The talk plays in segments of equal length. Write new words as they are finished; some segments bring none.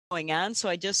going on. So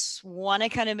I just want to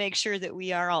kind of make sure that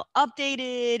we are all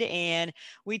updated and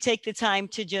we take the time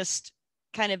to just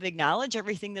kind of acknowledge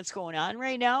everything that's going on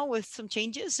right now with some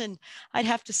changes. And I'd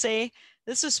have to say,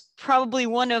 this is probably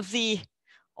one of the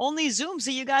only Zooms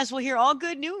that you guys will hear all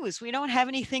good news. We don't have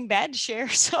anything bad to share.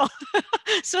 So,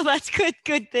 so that's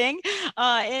good thing.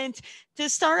 And to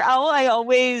start out, I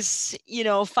always,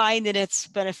 find that it's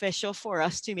beneficial for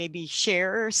us to maybe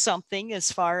share something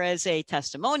as far as a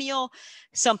testimonial,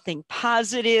 something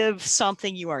positive,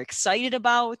 something you are excited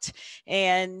about,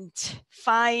 and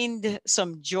find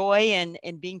some joy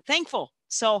in being thankful.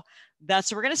 So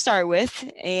that's what we're going to start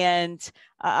with. And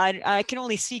I can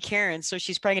only see Karen, so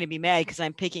she's probably going to be mad because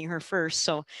I'm picking her first.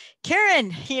 So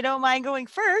Karen, you don't mind going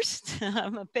first?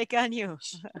 I'm going to pick on you.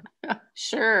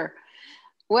 Sure.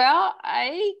 Well,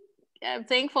 I am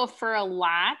thankful for a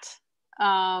lot.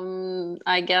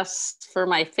 I guess for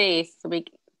my faith, to be,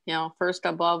 first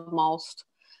above most,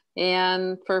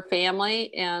 and for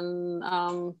family, and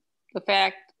the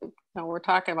fact, we're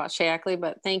talking about Shaklee,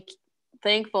 but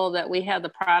thankful that we have the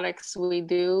products we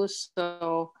do.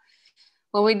 So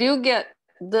when we do get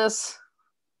this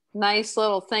nice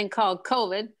little thing called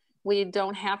COVID, we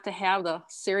don't have to have the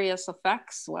serious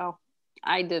effects. Well,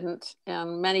 I didn't.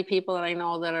 And many people that I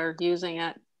know that are using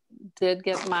it did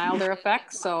get milder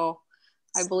effects. So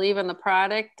I believe in the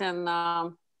product, and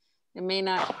it may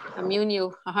not immune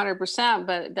you 100%,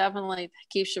 but it definitely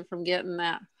keeps you from getting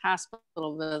that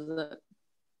hospital visit.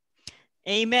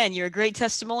 Amen. You're a great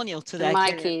testimonial to that. In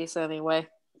my case, anyway.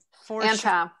 For and sure.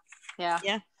 Tom. Yeah.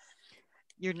 Yeah.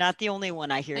 You're not the only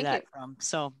one I hear Thank that you. from.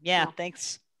 So yeah, No.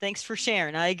 Thanks for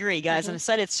sharing. I agree, guys. And I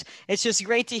said it's just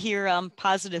great to hear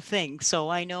positive things. So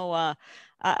I know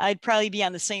I'd probably be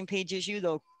on the same page as you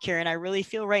though, Karen. I really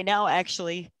feel right now,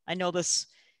 actually, I know this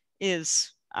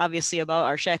is obviously about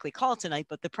our Shaklee call tonight,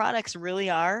 but the products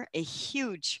really are a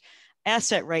huge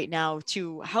asset right now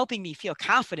to helping me feel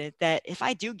confident that if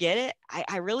I do get it,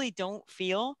 I really don't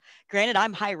feel, granted,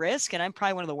 I'm high risk and I'm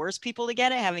probably one of the worst people to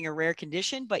get it, having a rare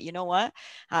condition, but you know what?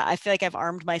 I feel like I've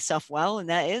armed myself well, and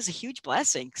that is a huge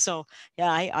blessing. So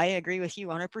yeah, I agree with you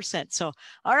 100%. So,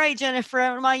 all right, Jennifer, I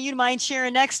don't mind you mind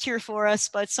sharing next here for us,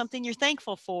 but something you're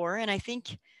thankful for. And I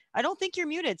don't think you're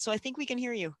muted, so I think we can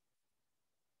hear you.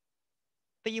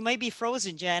 But you might be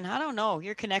frozen, Jen. I don't know.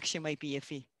 Your connection might be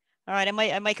iffy. All right, I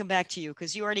might come back to you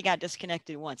because you already got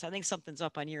disconnected once. I think something's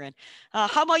up on your end.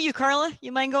 How about you, Carla?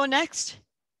 You mind going next?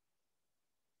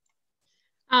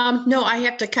 No, I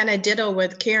have to kind of ditto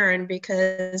with Karen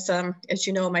because, as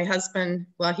you know, my husband,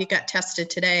 well, he got tested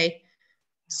today.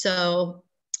 So,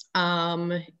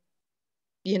 starting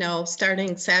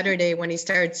Saturday when he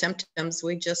started symptoms,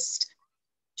 we just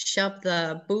shoved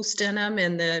the boost in him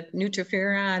and the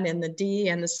Nutriferon and the D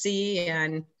and the C.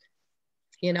 And,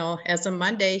 as of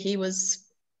Monday, he was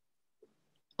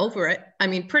over it. I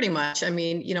mean, pretty much. I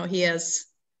mean, he has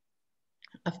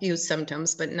a few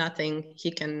symptoms, but nothing he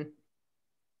can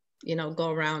go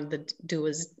around do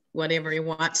his whatever he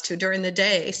wants to during the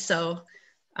day. So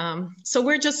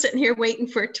we're just sitting here waiting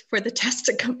for the test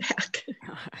to come back.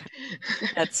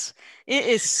 It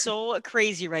is so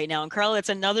crazy right now. And Carla, it's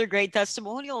another great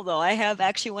testimonial though. I have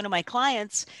actually one of my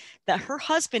clients that her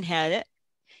husband had it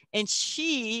and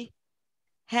she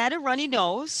had a runny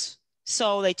nose.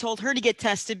 So they told her to get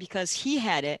tested because he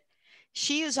had it.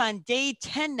 She is on day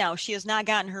 10 now. She has not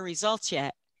gotten her results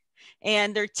yet.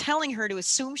 And they're telling her to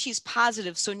assume she's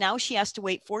positive. So now she has to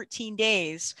wait 14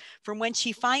 days from when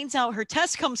she finds out her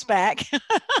test comes back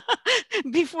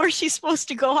before she's supposed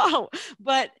to go out.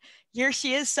 But here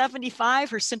she is, 75.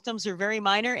 Her symptoms are very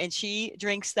minor, and she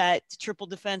drinks that triple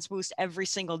defense boost every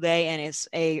single day and is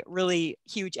a really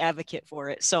huge advocate for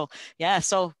it. So yeah,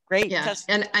 so great. Yeah,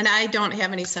 and I don't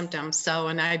have any symptoms. So,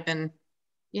 and I've been,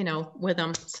 with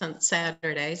them since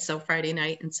Saturday. So Friday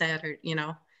night and Saturday,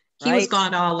 he was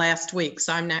gone all last week.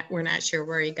 So we're not sure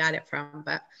where he got it from,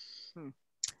 but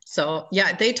so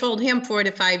yeah, they told him 4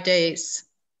 to 5 days.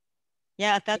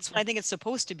 Yeah, that's what I think it's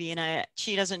supposed to be. And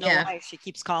she doesn't know why she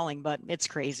keeps calling, but it's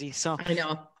crazy. So I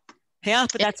know. Yeah,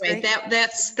 but that's anyway, great.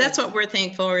 That's what we're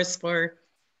thankful for, is for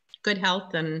good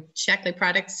health and Shaklee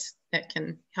products that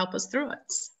can help us through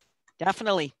it.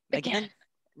 Definitely. Again,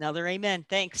 another amen.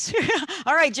 Thanks.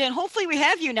 All right, Jen, hopefully we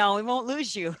have you now. We won't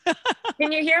lose you.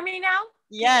 Can you hear me now?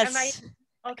 Yes.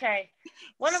 Okay.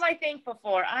 What am I thankful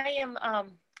for?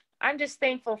 I'm just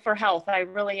thankful for health. I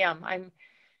really am. I'm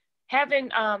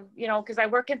having, because I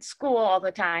work at school all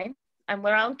the time. I'm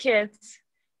around kids.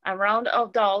 I'm around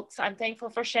adults. I'm thankful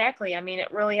for Shaklee. I mean, it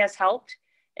really has helped.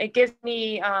 It gives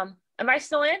me, am I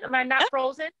still in? Am I not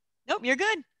frozen? Nope, you're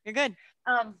good. You're good.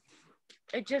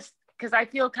 It just, because I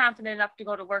feel confident enough to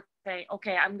go to work say,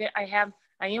 okay,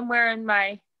 I am wearing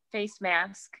my face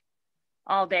mask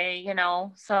all day, you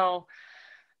know, so,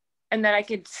 and then I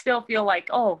could still feel like,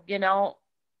 oh, you know,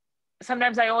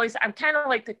 sometimes I'm kind of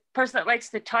like the person that likes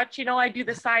to touch, you know, I do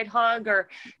the side hug or,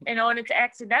 you know, and it's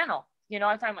accidental, you know,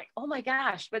 if I'm like, oh my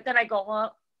gosh, but then I go,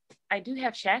 well, I do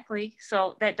have Shaklee,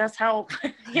 so that does help,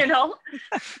 you know.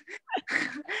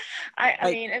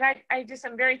 I mean, and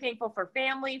I'm very thankful for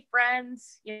family,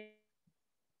 friends.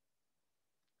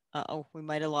 Uh-oh, we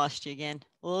might have lost you again.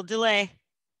 A little delay.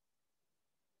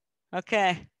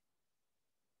 Okay.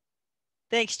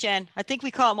 Thanks, Jen. I think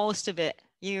we caught most of it.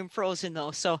 You're frozen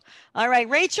though. So, all right,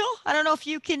 Rachel, I don't know if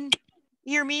you can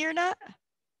hear me or not.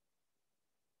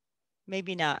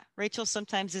 Maybe not. Rachel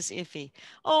sometimes is iffy.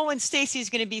 Oh, and Stacy's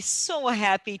going to be so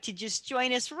happy to just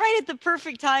join us right at the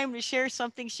perfect time to share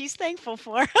something she's thankful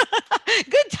for.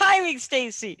 Good timing,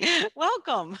 Stacy.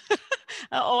 Welcome.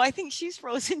 Oh, I think she's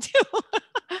frozen too.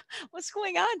 What's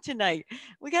going on tonight?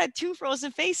 We got two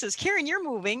frozen faces. Karen, you're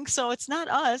moving, so it's not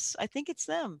us. I think it's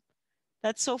them.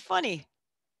 That's so funny.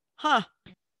 Huh.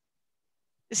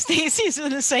 Stacy's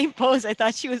in the same pose. I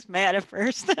thought she was mad at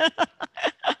first.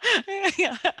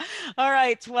 All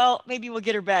right. Well, maybe we'll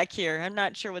get her back here. I'm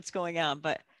not sure what's going on,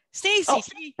 but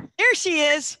Stacy, there she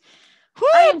is. Woo!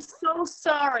 I am so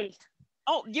sorry.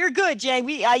 Oh, you're good, Jay.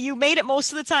 You made it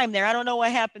most of the time there. I don't know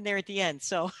what happened there at the end.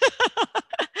 So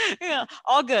yeah,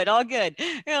 all good, all good.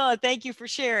 Yeah, thank you for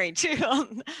sharing.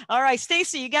 All right,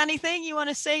 Stacy, you got anything you want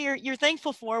to say you're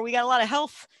thankful for? We got a lot of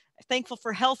health, thankful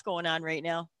for health going on right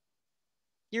now.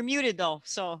 You're muted though,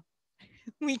 so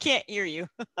we can't hear you.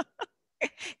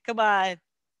 Come on.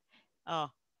 Oh,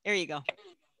 there you go.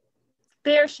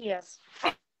 There she is.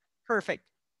 Perfect.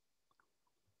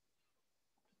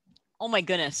 Oh my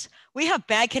goodness. We have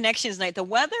bad connections tonight. The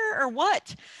weather or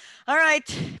what? All right.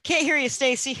 Can't hear you,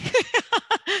 Stacy.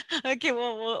 Okay,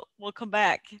 we'll come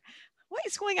back. What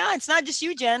is going on? It's not just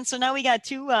you, Jen. So now we got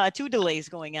two delays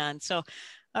going on. So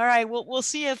all right, we'll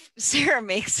see if Sarah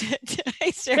makes it.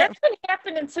 Hey, Sarah. That's been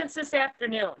happening since this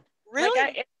afternoon. Really?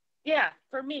 Like yeah,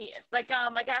 for me. Like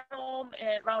I got home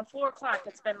at around 4 o'clock.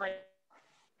 It's been like.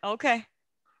 Okay.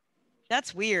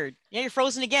 That's weird. Yeah, you're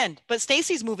frozen again, but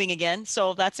Stacy's moving again,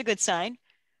 so that's a good sign.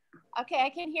 Okay, I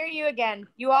can hear you again.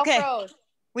 You all froze.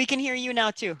 We can hear you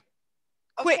now too.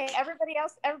 Quick. Okay,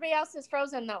 everybody else is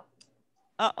frozen though.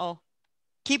 Uh-oh.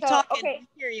 Keep talking. Okay. I can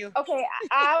hear you. Okay,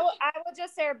 I will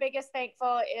just say our biggest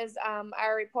thankful is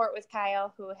our report with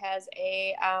Kyle, who has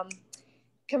a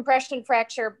compression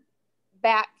fracture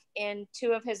back in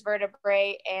 2 of his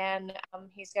vertebrae, and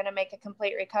he's going to make a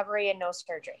complete recovery and no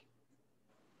surgery.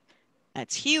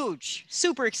 That's huge.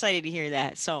 Super excited to hear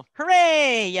that. So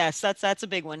hooray. Yes, that's a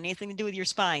big one. Anything to do with your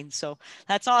spine. So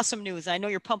that's awesome news. I know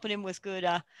you're pumping him with good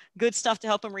stuff to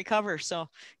help him recover. So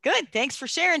good. Thanks for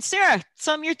sharing. Sarah,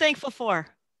 something you're thankful for.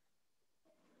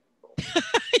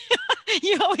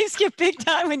 You always get big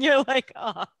time when you're like,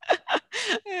 oh.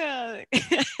 Yeah.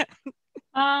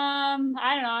 I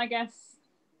don't know. I guess.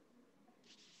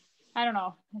 I don't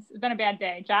know. It's been a bad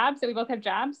day. Jobs. Do we both have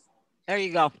jobs? There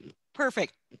you go.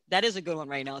 Perfect. That is a good one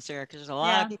right now, Sarah, because there's a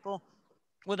lot of people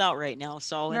without right now.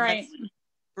 So right. That's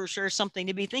for sure something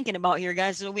to be thinking about here,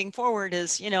 guys, moving forward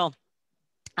is, you know,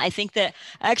 I think that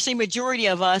actually majority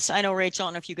of us, I know, Rachel, I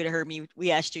don't know if you could have heard me,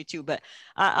 we asked you too, but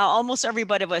almost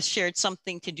everybody of us shared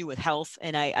something to do with health.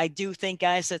 And I do think,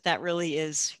 guys, that really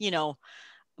is, you know,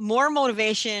 more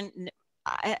motivation.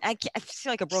 I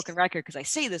feel like a broken record because I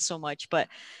say this so much, but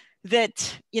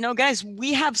that, you know, guys,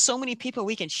 we have so many people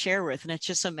we can share with, and it's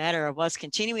just a matter of us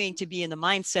continuing to be in the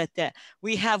mindset that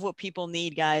we have what people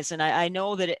need, guys. And I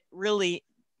know that it really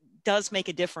does make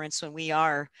a difference when we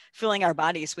are filling our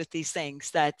bodies with these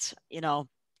things that, you know,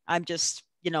 I'm just,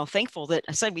 you know, thankful that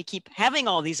I said we keep having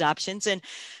all these options. And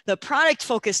the product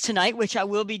focus tonight, which I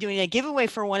will be doing a giveaway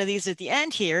for one of these at the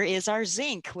end here, is our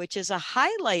zinc, which is a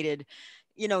highlighted,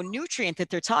 you know, nutrient that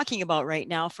they're talking about right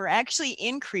now for actually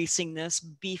increasing this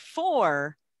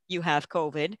before you have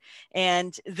COVID.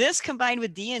 And this combined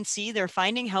with DNC, they're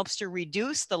finding helps to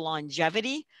reduce the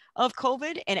longevity of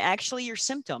COVID and actually your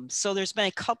symptoms. So there's been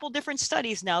a couple different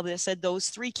studies now that said those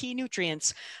 3 key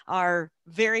nutrients are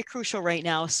very crucial right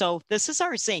now. So this is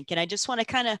our zinc. And I just want to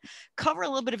kind of cover a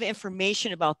little bit of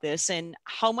information about this and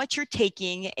how much you're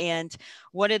taking and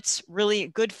what it's really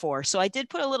good for. So I did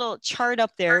put a little chart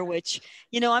up there, which,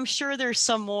 you know, I'm sure there's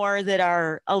some more that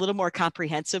are a little more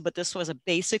comprehensive, but this was a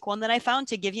basic one that I found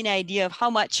to give you an idea of how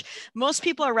much most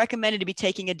people are recommended to be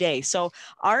taking a day. So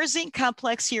our zinc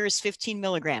complex here is 15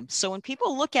 milligrams. So when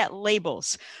people look at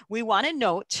labels, we want to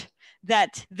note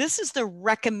that this is the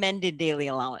recommended daily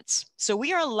allowance. So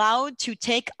we are allowed to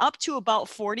take up to about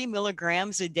 40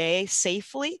 milligrams a day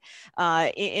safely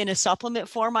in a supplement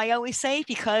form, I always say,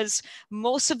 because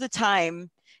most of the time,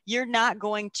 you're not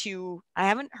going to, I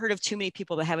haven't heard of too many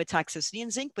people that have a toxicity in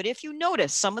zinc, but if you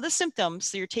notice some of the symptoms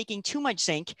that you're taking too much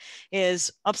zinc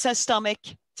is upset stomach,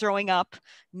 throwing up,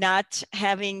 not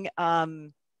having,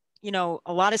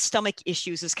 a lot of stomach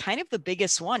issues is kind of the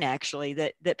biggest one actually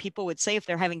that people would say if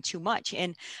they're having too much.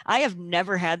 And I have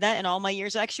never had that in all my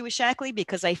years actually with Shaklee,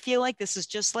 because I feel like this is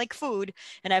just like food.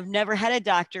 And I've never had a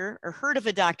doctor or heard of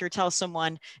a doctor tell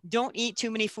someone, don't eat too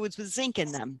many foods with zinc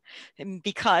in them, and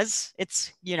because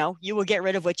it's, you will get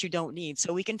rid of what you don't need.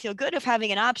 So we can feel good of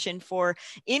having an option for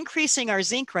increasing our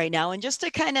zinc right now. And just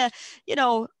to kind of,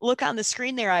 look on the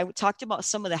screen there, I talked about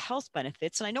some of the health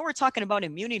benefits, and I know we're talking about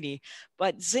immunity,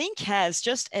 but zinc has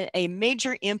just a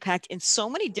major impact in so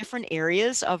many different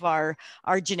areas of our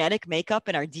genetic makeup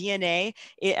and our DNA.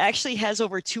 It actually has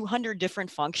over 200 different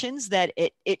functions that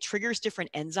it triggers different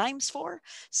enzymes for.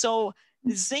 So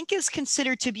zinc is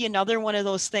considered to be another one of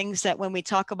those things that when we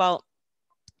talk about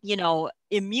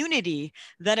immunity,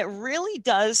 that it really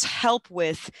does help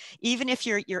with, even if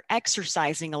you're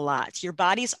exercising a lot, your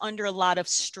body's under a lot of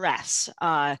stress.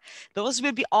 Those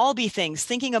would all be things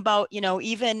thinking about,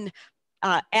 even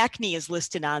acne is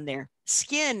listed on there.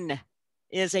 Skin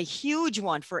is a huge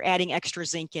one for adding extra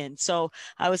zinc in. So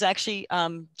I was actually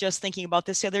just thinking about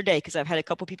this the other day because I've had a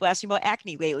couple people asking about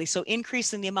acne lately. So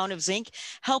increasing the amount of zinc,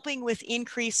 helping with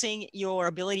increasing your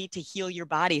ability to heal your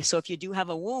body. So if you do have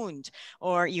a wound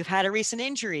or you've had a recent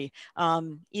injury,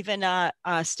 even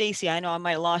Stacy, I know I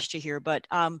might have lost you here, but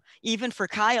even for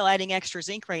Kyle, adding extra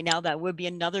zinc right now, that would be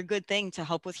another good thing to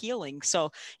help with healing.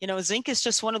 So, zinc is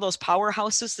just one of those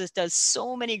powerhouses that does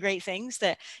so many great things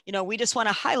that, we just want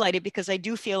to highlight it because I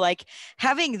do feel like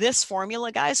having this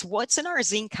formula, guys, what's in our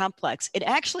zinc complex? It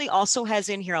actually also has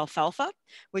in here alfalfa,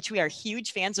 which we are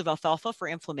huge fans of alfalfa for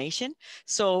inflammation.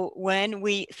 So when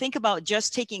we think about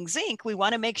just taking zinc, we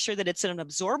want to make sure that it's an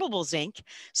absorbable zinc.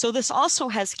 So this also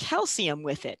has calcium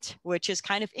with it, which is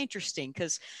kind of interesting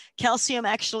because calcium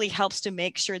actually helps to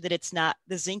make sure that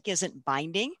the zinc isn't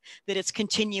binding, that it's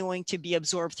continuing to be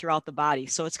absorbed throughout the body.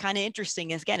 So it's kind of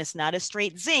interesting. Again, it's not a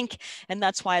straight zinc, and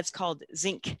that's why it's called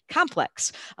zinc complex.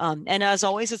 And as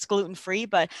always, it's gluten-free,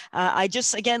 but I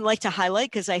just, again, like to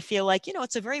highlight because I feel like,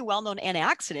 it's a very well-known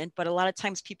antioxidant, but a lot of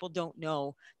times people don't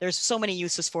know there's so many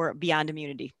uses for it beyond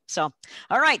immunity. So,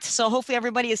 all right. So hopefully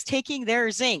everybody is taking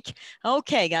their zinc.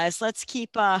 Okay, guys, let's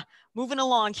keep moving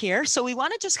along here. So we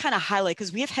want to just kind of highlight,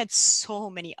 because we have had so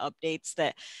many updates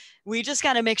that we just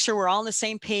got to make sure we're all on the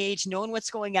same page, knowing what's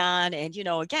going on. And,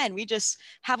 again, we just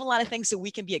have a lot of things that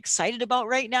we can be excited about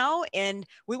right now. And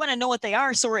we want to know what they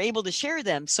are so we're able to share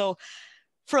them. So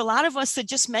for a lot of us that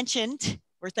just mentioned,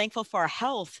 we're thankful for our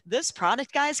health. This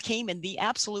product, guys, came in the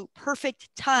absolute perfect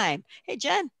time. Hey,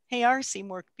 Jen. Hey, R. See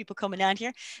more people coming on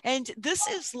here. And this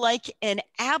is like an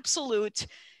absolute,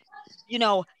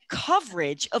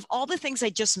 coverage of all the things I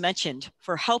just mentioned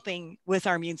for helping with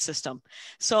our immune system.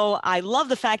 So I love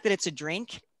the fact that it's a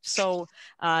drink. So,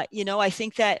 I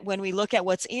think that when we look at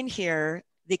what's in here,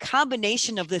 the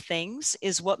combination of the things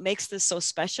is what makes this so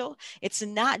special. It's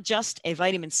not just a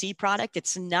vitamin C product.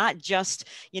 It's not just,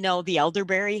 the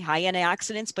elderberry, high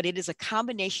antioxidants, but it is a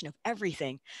combination of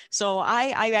everything. So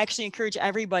I actually encourage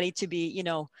everybody to be,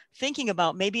 thinking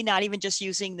about maybe not even just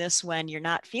using this when you're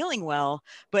not feeling well,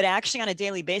 but actually on a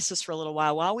daily basis for a little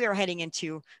while we are heading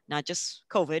into not just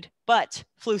COVID, but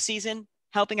flu season,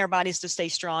 helping our bodies to stay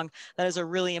strong. That is a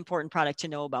really important product to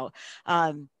know about.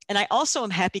 And I also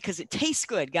am happy because it tastes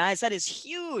good, guys. That is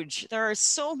huge. There are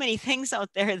so many things out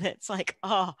there that's like,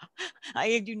 oh,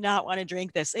 I do not want to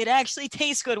drink this. It actually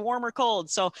tastes good, warm or cold.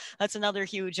 So that's another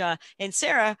huge, and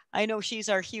Sarah, I know she's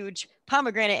our huge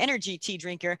pomegranate energy tea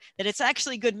drinker, that it's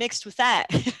actually good mixed with that.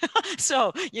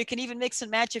 So you can even mix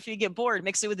and match if you get bored.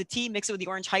 Mix it with the tea, mix it with the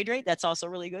orange hydrate. That's also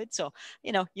really good. So,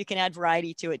 you can add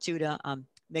variety to it too to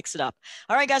mix it up.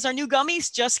 All right, guys, our new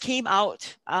gummies just came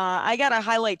out. I got to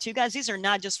highlight too, guys, these are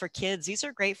not just for kids. These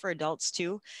are great for adults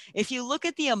too. If you look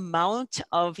at the amount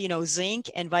of,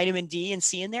 zinc and vitamin D and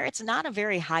C in there, it's not a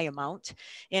very high amount.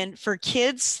 And for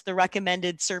kids, the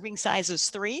recommended serving size is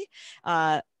 3.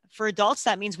 For adults,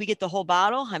 that means we get the whole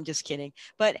bottle. I'm just kidding.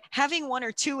 But having 1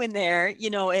 or 2 in there,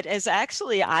 it is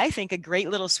actually, I think, a great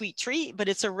little sweet treat, but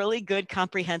it's a really good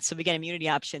comprehensive, again, immunity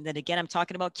option. That, again, I'm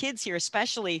talking about kids here,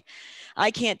 especially.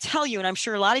 I can't tell you, and I'm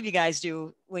sure a lot of you guys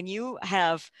do, when you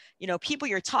have, people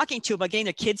you're talking to about getting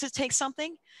their kids to take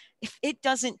something, if it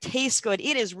doesn't taste good,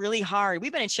 it is really hard.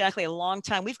 We've been in Shaklee a long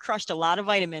time. We've crushed a lot of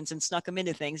vitamins and snuck them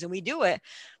into things, and we do it.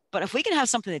 But if we can have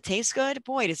something that tastes good,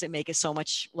 boy, does it make it so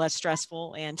much less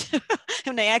stressful. And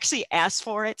when they actually ask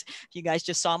for it, you guys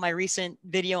just saw my recent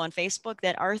video on Facebook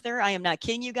that Arthur, I am not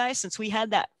kidding you guys, since we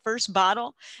had that first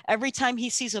bottle, every time he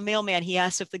sees a mailman, he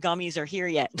asks if the gummies are here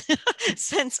yet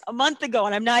since a month ago.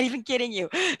 And I'm not even kidding you.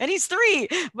 And he's 3,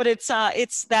 but it's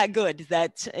that good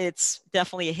that it's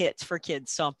definitely a hit for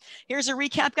kids. So here's a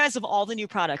recap, guys, of all the new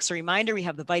products. A reminder, we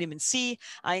have the vitamin C.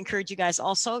 I encourage you guys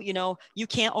also, you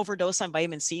can't overdose on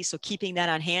vitamin C. So keeping that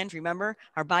on hand, remember,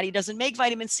 our body doesn't make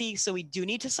vitamin C, so we do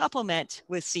need to supplement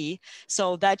with C.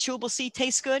 So that chewable C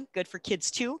tastes good for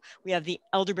kids too. We have the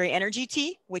elderberry energy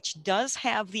tea, which does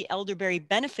have the elderberry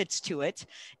benefits to it,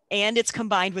 and it's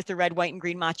combined with the red, white, and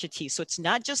green matcha tea. So it's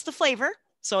not just the flavor.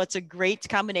 So it's a great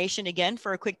combination, again,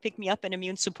 for a quick pick-me-up and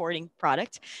immune-supporting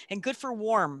product, and good for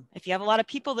warm. If you have a lot of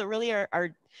people that really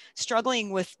are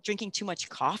struggling with drinking too much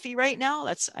coffee right now,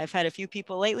 I've had a few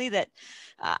people lately that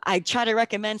I try to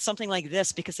recommend something like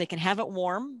this because they can have it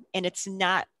warm and it's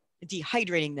not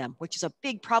dehydrating them, which is a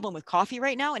big problem with coffee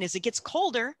right now. And as it gets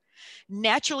colder,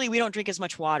 naturally we don't drink as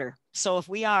much water. So if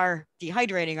we are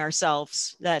dehydrating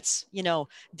ourselves, that's,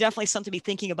 definitely something to be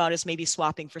thinking about, is maybe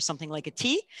swapping for something like a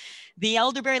tea. The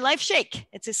elderberry life shake,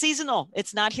 it's a seasonal.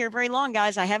 It's not here very long,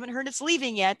 guys. I haven't heard it's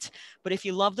leaving yet, but if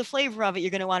you love the flavor of it,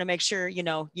 you're going to want to make sure,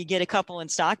 you get a couple in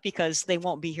stock because they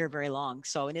won't be here very long.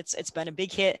 So, and it's been a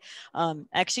big hit.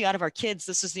 Actually, out of our kids,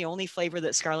 this is the only flavor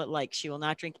that Scarlett likes. She will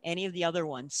not drink any of the other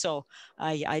ones. So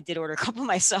I did order a couple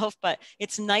myself, but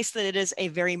it's nice that it is a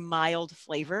very mild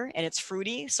flavor and it's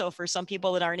fruity. So for some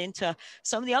people that aren't into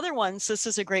some of the other ones, this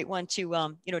is a great one to,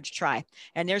 to try.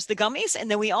 And there's the gummies.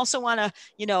 And then we also want to,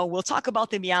 we'll talk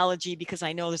about the meology because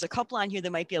I know there's a couple on here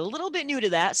that might be a little bit new to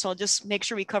that. So I'll just make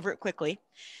sure we cover it quickly.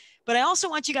 But I also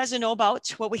want you guys to know about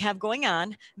what we have going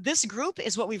on. This group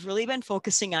is what we've really been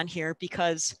focusing on here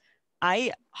because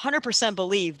I 100%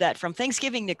 believe that from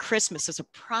Thanksgiving to Christmas is a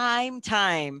prime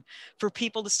time for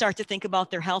people to start to think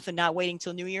about their health and not waiting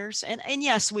till New Year's. And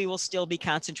yes, we will still be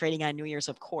concentrating on New Year's,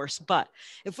 of course. But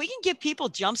if we can get people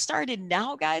jump started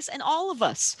now, guys, and all of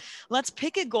us, let's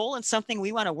pick a goal and something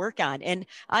we want to work on. And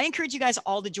I encourage you guys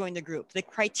all to join the group. The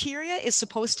criteria is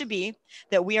supposed to be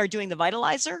that we are doing the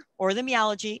Vitalizer or the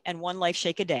Meology and 1 Life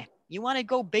Shake a day. You want to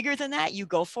go bigger than that, you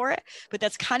go for it. But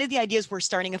that's kind of the idea, is we're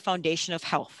starting a foundation of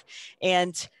health.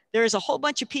 And there's a whole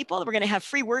bunch of people that we're going to have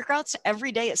free workouts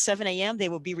every day at 7 a.m. They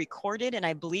will be recorded, and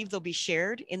I believe they'll be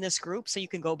shared in this group. So you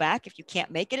can go back if you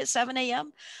can't make it at 7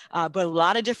 a.m. But a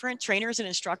lot of different trainers and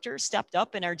instructors stepped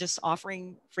up and are just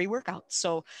offering free workouts.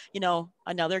 So,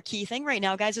 another key thing right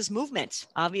now, guys, is movement.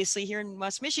 Obviously, here in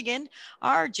West Michigan,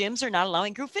 our gyms are not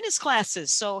allowing group fitness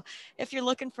classes. So if you're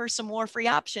looking for some more free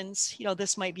options,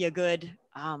 this might be a good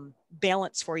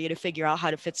balance for you to figure out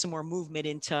how to fit some more movement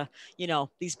into,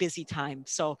 these busy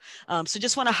times. So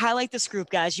just want to highlight this group,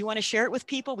 guys. You want to share it with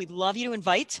people. We'd love you to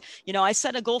invite. I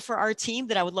set a goal for our team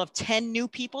that I would love 10 new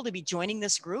people to be joining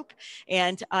this group.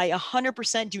 And I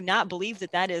 100% do not believe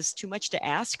that that is too much to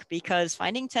ask, because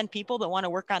finding 10 people that want to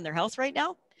work on their health right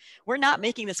now, we're not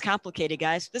making this complicated,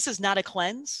 guys. This is not a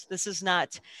cleanse. This is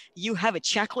not, you have a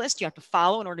checklist you have to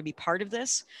follow in order to be part of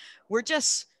this. We're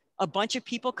just a bunch of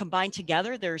people combined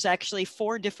together. There's actually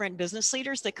 4 different business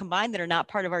leaders that combined that are not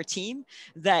part of our team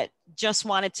that just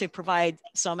wanted to provide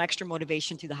some extra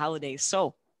motivation through the holidays.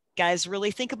 So guys,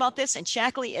 really think about this. And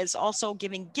Shaklee is also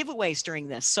giving giveaways during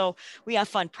this. So we have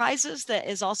fun prizes. That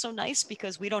is also nice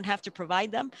because we don't have to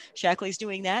provide them. Shaklee's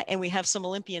doing that. And we have some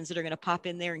Olympians that are going to pop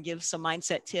in there and give some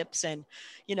mindset tips and,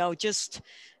 just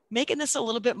making this a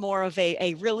little bit more of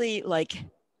a really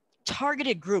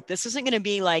targeted group. This isn't going to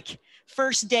be like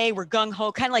first day, we're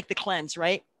gung-ho, kind of like the cleanse,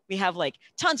 right? We have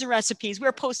tons of recipes.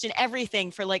 We're posting everything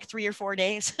for 3 or 4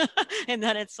 days. And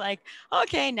then it's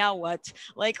okay, now what?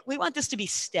 We want this to be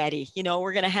steady.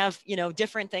 We're going to have,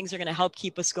 different things are going to help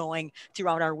keep us going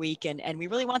throughout our week. And we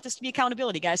really want this to be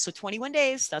accountability, guys. So 21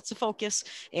 days, that's the focus.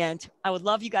 And I would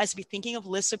love you guys to be thinking of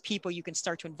lists of people you can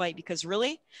start to invite, because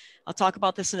really, I'll talk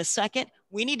about this in a second.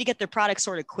 We need to get their products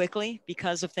sorted quickly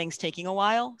because of things taking a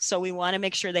while. So we want to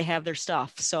make sure they have their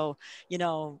stuff. So,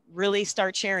 really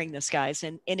start sharing this, guys.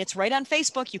 And it's right on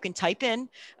Facebook. You can type in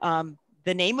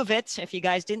the name of it. If you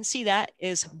guys didn't see that,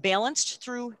 is Balanced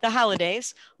Through the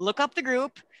Holidays. Look up the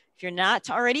group. If you're not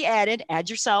already added,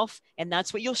 add yourself. And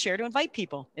that's what you'll share to invite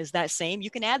people, is that same. You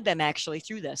can add them actually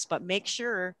through this, but make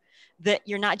sure that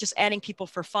you're not just adding people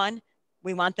for fun.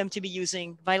 We want them to be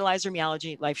using Vitalizer,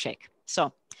 Meology, Life Shake.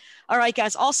 So, all right,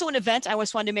 guys. Also an event I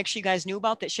just wanted to make sure you guys knew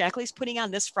about that Shaklee's putting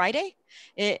on this Friday.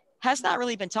 It has not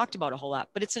really been talked about a whole lot,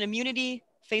 but it's an immunity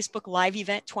Facebook Live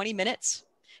event, 20 minutes.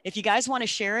 If you guys want to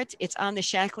share it, it's on the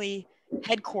Shaklee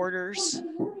headquarters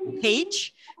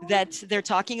page that they're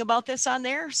talking about this on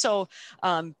there. So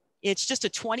it's just a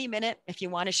 20-minute. If you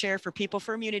want to share for people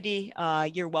for immunity,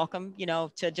 you're welcome,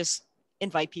 to just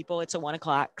invite people. It's a 1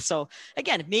 o'clock. So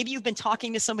again, maybe you've been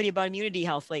talking to somebody about immunity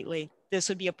health lately. This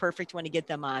would be a perfect one to get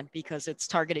them on because it's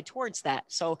targeted towards that.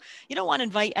 So you don't want to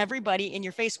invite everybody in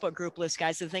your Facebook group list,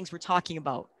 guys, to the things we're talking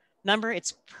about. Remember,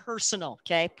 it's personal,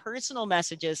 okay? Personal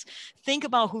messages. Think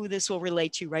about who this will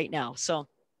relate to right now. So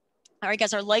all right,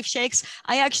 guys, our life shakes.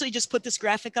 I actually just put this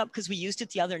graphic up because we used it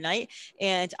the other night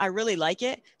and I really like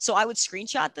it. So I would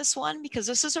screenshot this one because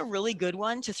this is a really good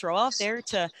one to throw out there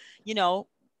to,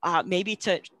 maybe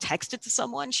to text it to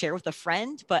someone, share with a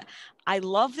friend. But I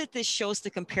love that this shows the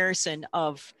comparison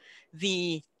of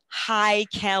the high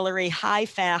calorie, high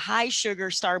fat, high sugar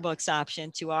Starbucks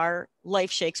option to our life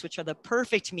shakes, which are the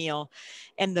perfect meal,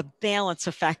 and the balance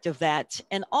effect of that.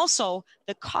 And also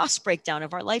the cost breakdown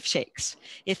of our life shakes.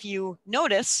 If you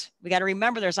notice, we got to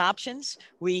remember there's options.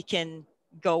 We can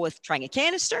go with trying a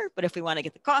canister, but if we want to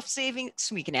get the cost savings,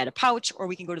 we can add a pouch or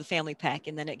we can go to the family pack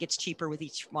and then it gets cheaper with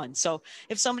each one. So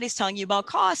if somebody's telling you about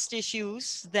cost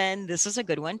issues, then this is a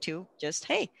good one too. Just,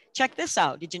 hey, check this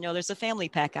out. Did you know there's a family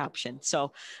pack option?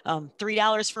 So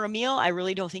 $3 for a meal. I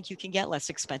really don't think you can get less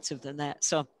expensive than that.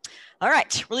 So, all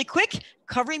right, really quick,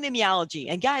 covering the meology.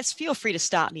 And guys, feel free to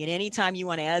stop me at any time you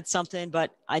want to add something,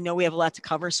 but I know we have a lot to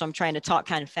cover, so I'm trying to talk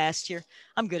kind of fast here.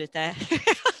 I'm good at that.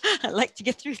 I like to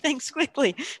get through things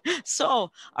quickly.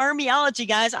 So our meology,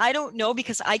 guys, I don't know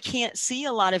because I can't see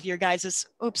a lot of your guys'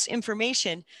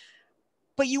 information,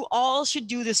 but you all should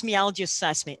do this meology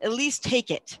assessment. At least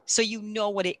take it so you know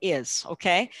what it is,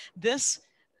 okay? This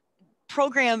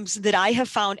programs that I have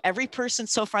found, every person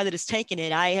so far that has taken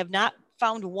it, I have not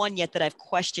found one yet that I've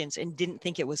questioned and didn't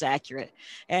think it was accurate.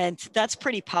 And that's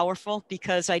pretty powerful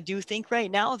because I do think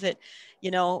right now that,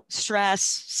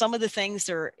 stress, some of the things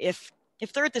are, if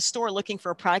they're at the store looking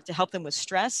for a product to help them with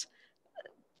stress,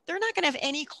 they're not going to have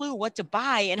any clue what to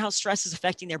buy and how stress is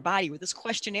affecting their body. With this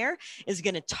questionnaire is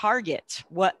going to target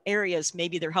what areas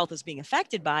maybe their health is being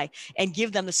affected by and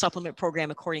give them the supplement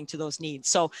program according to those needs.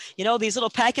 So, these little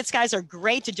packets, guys, are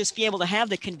great to just be able to have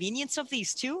the convenience of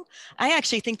these too. I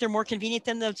actually think they're more convenient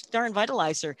than the darn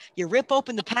Vitalizer. You rip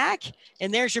open the pack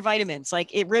and there's your vitamins.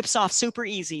 Like it rips off super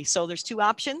easy. So there's two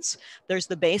options. There's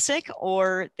the basic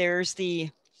or there's the,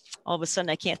 all of a sudden,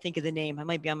 I can't think of the name. I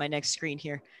might be on my next screen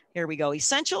here. Here we go.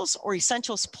 Essentials or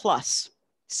Essentials Plus.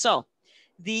 So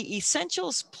the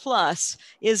Essentials Plus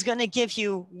is going to give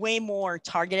you way more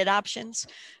targeted options.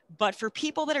 But for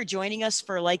people that are joining us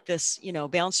for like this,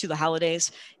 balance through the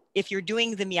holidays, if you're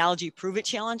doing the Meology Prove It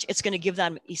Challenge, it's going to give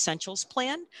them Essentials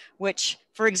plan, which,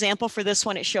 for example, for this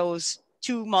one, it shows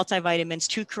 2 multivitamins,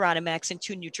 2 Carotamax, and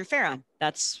 2 Nutriferon.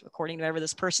 That's according to whatever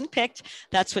this person picked.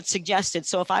 That's what's suggested.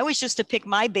 So if I was just to pick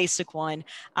my basic one,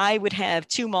 I would have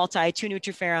 2 multi, 2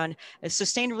 Nutriferon, a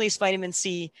sustained release vitamin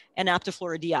C, and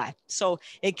Optiflora DI. So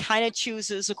it kind of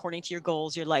chooses according to your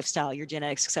goals, your lifestyle, your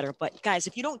genetics, et cetera. But guys,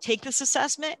 if you don't take this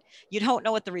assessment, you don't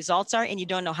know what the results are and you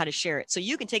don't know how to share it. So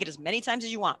you can take it as many times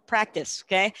as you want. Practice,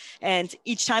 okay? And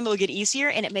each time it will get easier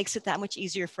and it makes it that much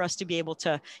easier for us to be able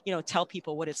to, tell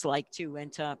people what it's like to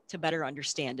and to better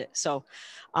understand it. So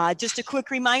just a quick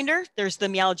reminder, there's the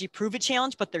Meology Prove It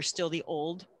Challenge, but there's still the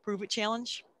old Prove It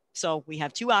Challenge. So we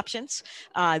have 2 options.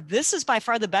 This is by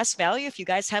far the best value. If you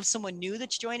guys have someone new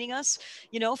that's joining us,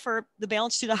 for the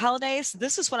balance through the holidays,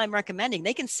 this is what I'm recommending.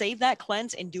 They can save that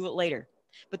cleanse and do it later.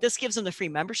 But this gives them the free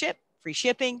membership, free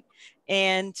shipping,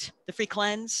 and the free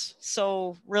cleanse.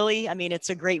 So really, it's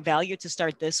a great value to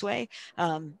start this way.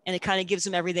 And it kind of gives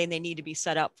them everything they need to be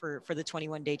set up for the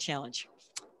 21-day challenge.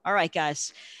 All right,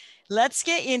 guys. Let's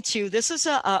get into, this is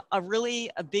a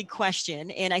really big question,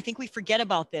 and I think we forget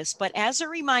about this, but as a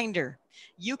reminder,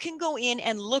 you can go in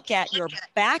and look at your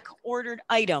back ordered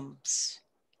items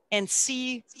and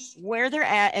see where they're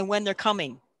at and when they're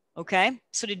coming, okay?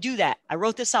 So to do that, I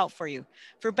wrote this out for you.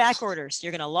 For back orders,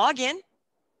 you're gonna log in,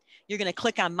 you're gonna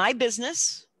click on My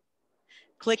Business,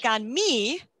 click on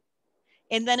Me,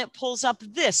 and then it pulls up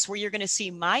this where you're gonna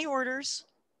see My Orders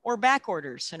or Back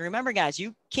Orders. And remember, guys,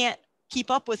 you can't keep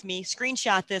up with me,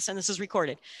 screenshot this, and this is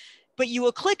recorded. But you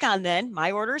will click on then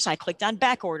My Orders. I clicked on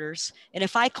Back Orders. And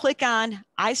if I click on,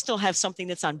 I still have something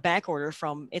that's on back order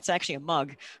from, it's actually a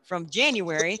mug from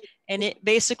January. And it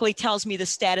basically tells me the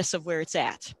status of where it's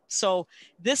at. So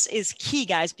this is key,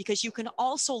 guys, because you can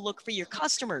also look for your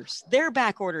customers. Their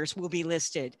back orders will be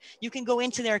listed. You can go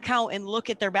into their account and look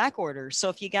at their back orders. So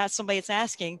if you got somebody that's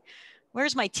asking,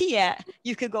 where's my tea at?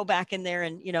 You could go back in there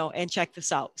and, and check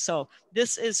this out. So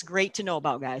this is great to know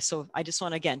about, guys. So I just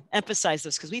want to, again, emphasize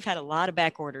this because we've had a lot of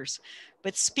back orders.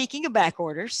 But speaking of back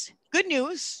orders, good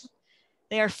news.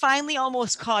 They are finally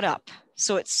almost caught up.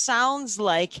 So it sounds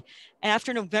like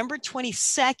after November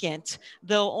 22nd,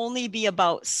 they'll only be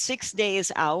about 6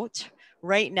 days out.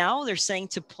 Right now, they're saying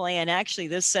to plan. Actually,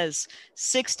 this says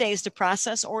 6 days to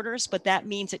process orders, but that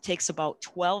means it takes about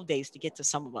 12 days to get to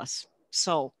some of us.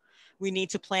 So we need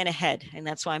to plan ahead. And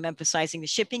that's why I'm emphasizing the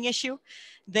shipping issue.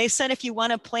 They said if you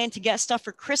want to plan to get stuff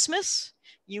for Christmas,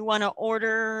 you want to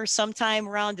order sometime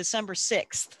around December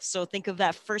 6th. So think of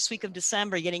that first week of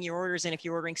December, getting your orders in if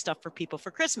you're ordering stuff for people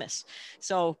for Christmas.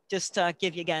 So just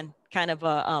give you again, kind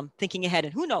of thinking ahead,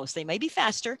 and who knows, they may be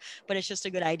faster, but it's just a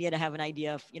good idea to have an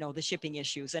idea of, the shipping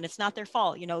issues, and it's not their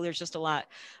fault. There's just a lot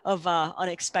of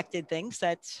unexpected things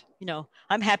that,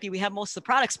 I'm happy we have most of the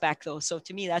products back though. So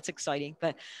to me, that's exciting.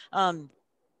 But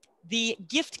the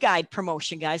gift guide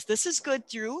promotion, guys, this is good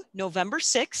through November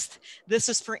 6th. This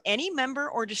is for any member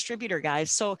or distributor, guys.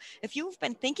 So if you've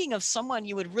been thinking of someone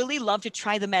you would really love to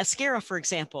try the mascara, for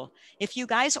example, if you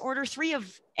guys order 3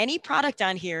 of any product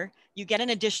on here, you get an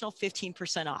additional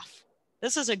 15% off.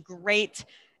 This is a great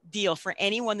deal for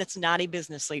anyone that's not a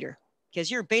business leader, because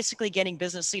you're basically getting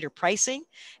business leader pricing,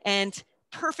 and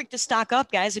perfect to stock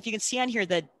up, guys. If you can see on here,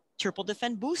 the Triple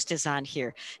Defend Boost is on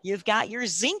here. You've got your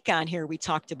zinc on here. We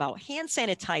talked about hand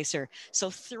sanitizer.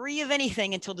 So 3 of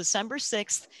anything until December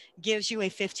 6th gives you a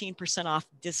 15% off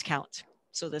discount.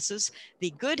 So this is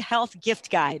the Good Health Gift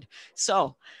Guide.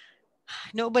 So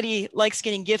nobody likes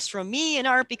getting gifts from me and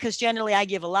Art, because generally I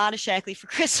give a lot of Shaklee for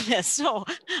Christmas. So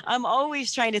I'm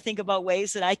always trying to think about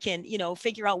ways that I can,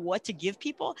 figure out what to give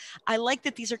people. I like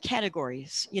that these are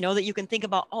categories, that you can think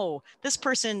about, oh, this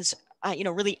person's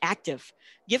really active.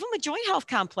 Give them a joint health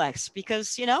complex,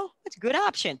 because, it's a good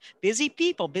option. Busy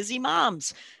people, busy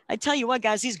moms. I tell you what,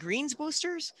 guys, these greens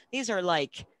boosters, these are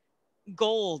like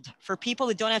gold for people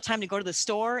that don't have time to go to the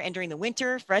store. And during the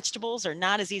winter, vegetables are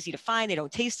not as easy to find. They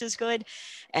don't taste as good.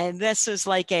 And this is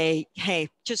like hey,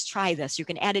 just try this. You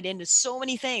can add it into so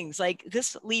many things. Like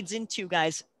this leads into,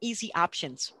 guys, easy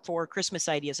options for Christmas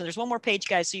ideas. And there's one more page,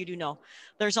 guys, so you do know.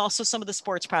 There's also some of the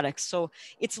sports products. So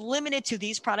it's limited to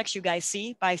these products you guys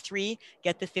see. Buy 3,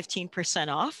 get the 15%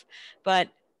 off. But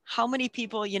how many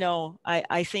people,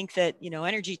 I think that,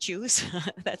 energy chews,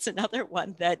 that's another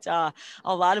one that a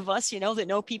lot of us, that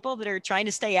know people that are trying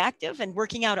to stay active and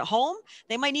working out at home,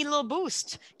 they might need a little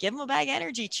boost. Give them a bag of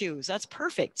energy chews. That's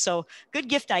perfect. So good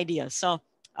gift ideas. So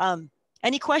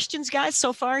any questions, guys,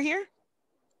 so far here?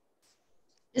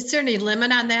 Is there any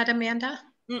limit on that, Amanda?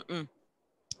 No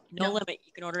limit.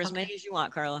 You can order as many as you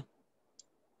want, Carla.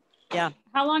 Yeah.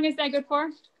 How long is that good for?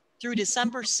 Through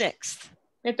December 6th.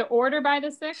 We have to order by the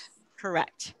 6th?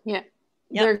 Correct. Yeah.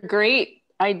 Yep. They're great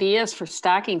ideas for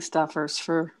stocking stuffers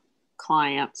for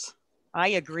clients. I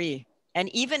agree. And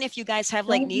even if you guys have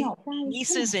like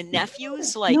nieces and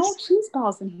nephews, like no cheese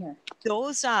balls in here.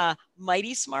 Those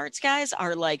Mighty Smarts, guys,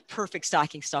 are like perfect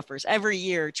stocking stuffers. Every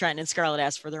year, Trent and Scarlett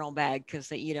ask for their own bag because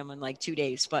they eat them in like 2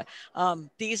 days. But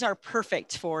these are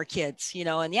perfect for kids,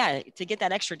 and yeah, to get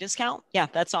that extra discount. Yeah,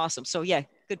 that's awesome. So yeah,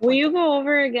 good point. Will you go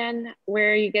over again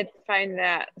where you get to find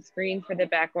that screen for the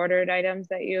back ordered items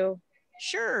that you?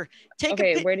 Sure.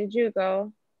 Where did you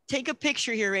go? Take a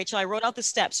picture here, Rachel. I wrote out the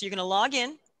steps. So you're going to log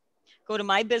in, go to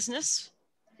My Business.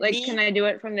 Can I do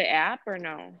it from the app or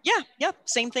no? Yeah. Yep.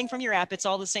 Same thing from your app. It's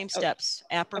all the same steps,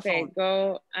 app or phone.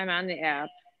 Okay, I'm on the app.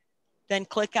 Then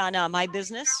click on My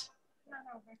Business.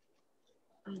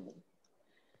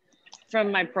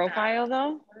 From my profile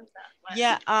though?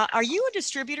 Yeah. Are you a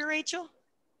distributor, Rachel?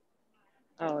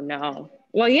 Oh no.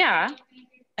 Well, yeah.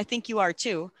 I think you are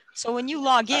too. So when you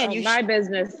log in, you My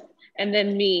Business and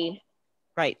then me.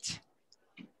 Right.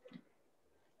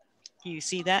 Do you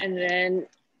see that? And then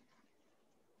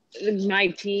my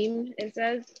team, it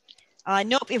says.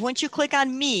 Nope. Once you click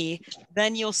on me,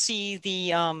 then you'll see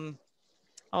the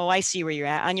oh, I see where you're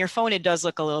at. On your phone, it does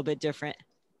look a little bit different.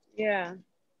 Yeah.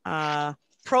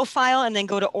 Profile, and then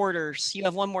go to orders. You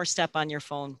have one more step on your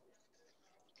phone.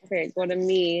 Okay, go to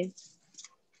me.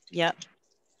 Yep.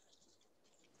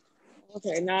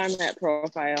 Okay, now I'm at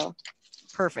profile.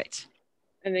 Perfect.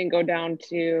 And then go down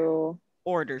to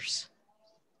orders.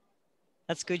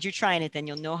 That's good. You're trying it, then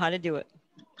you'll know how to do it.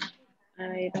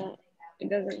 It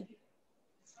doesn't.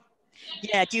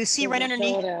 Yeah, do you see right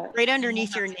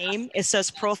underneath your name, it says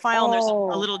profile, and there's a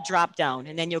little drop down,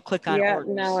 and then you'll click on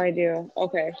orders. Now I do.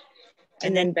 Okay.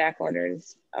 And then back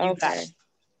orders. Okay.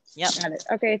 Yep. Got it.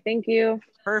 Okay, thank you.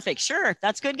 Perfect. Sure.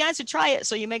 That's good, guys, to try it.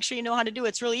 So you make sure you know how to do it.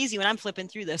 It's really easy when I'm flipping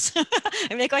through this.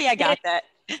 I'm like, oh yeah, I got that.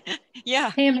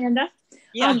 Yeah. Hey, Amanda.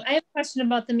 Yeah. I have a question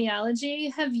about the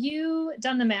Meology. Have you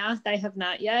done the math? I have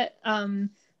not yet.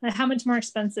 How much more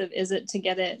expensive is it to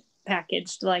get it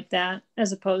packaged like that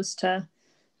as opposed to?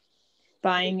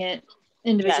 buying it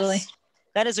individually? Yes,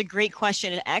 that is a great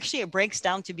question. And actually, it breaks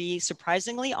down to be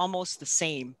surprisingly almost the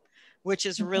same, which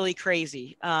is really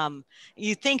crazy.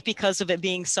 You think because of it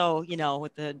being so, you know,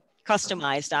 with the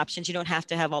customized options, you don't have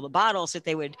to have all the bottles that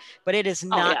they would, but it is Oh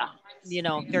not, yeah. you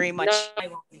know, very much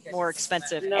more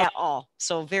expensive No. at all.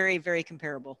 So very, very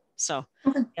comparable. So,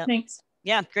 yeah. Thanks.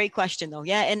 Yeah, great question though.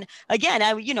 Yeah, and again,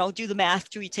 I would, you know, do the math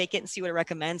to retake it and see what it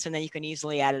recommends, and then you can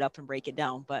easily add it up and break it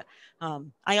down. But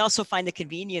I also find the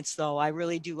convenience though. I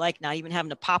really do like not even having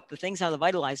to pop the things out of the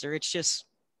vitalizer. It's just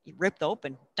you rip it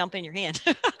open, dump it in your hand.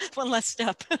 One less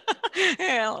step.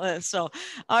 Yeah, so,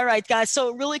 all right, guys.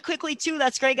 So really quickly too,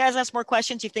 that's great, guys. Ask more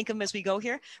questions. You think of them as we go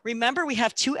here. Remember, we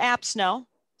have 2 apps now.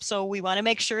 So we want to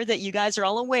make sure that you guys are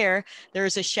all aware.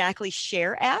 There's a Shaklee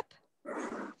Share app.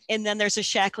 And then there's a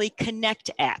Shaklee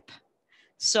Connect app.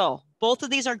 So both of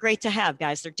these are great to have,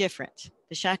 guys. They're different.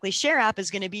 The Shaklee Share app is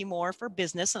going to be more for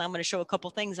business, and I'm going to show a couple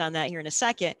things on that here in a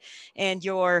second. And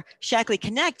your Shaklee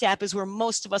Connect app is where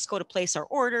most of us go to place our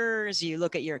orders. You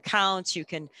look at your accounts. You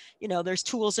can, you know, there's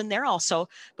tools in there also.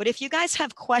 But if you guys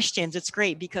have questions, it's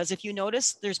great because if you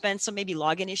notice there's been some maybe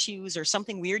login issues or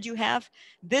something weird you have,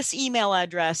 this email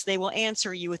address, they will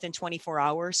answer you within 24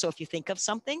 hours. So if you think of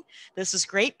something, this is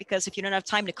great because if you don't have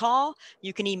time to call,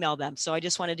 you can email them. So I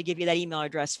just wanted to give you that email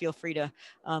address. Feel free to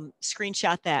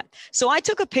screenshot that. So I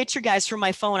took a picture, guys, from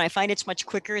my phone. I find it's much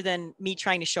quicker than me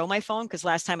trying to show my phone because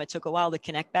last time it took a while to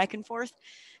connect back and forth.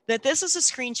 That this is a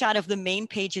screenshot of the main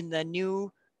page in the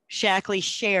new Shaklee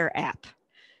Share app.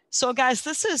 So guys,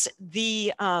 this is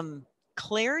the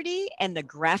clarity and the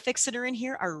graphics that are in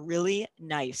here are really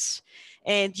nice.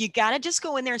 And you got to just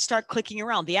go in there and start clicking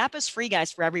around. The app is free,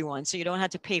 guys, for everyone. So you don't have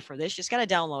to pay for this. You just got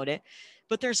to download it.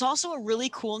 But there's also a really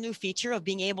cool new feature of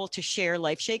being able to share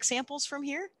LifeShake samples from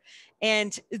here.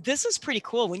 And this is pretty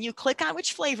cool. When you click on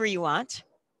which flavor you want,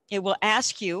 it will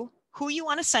ask you who you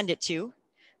want to send it to.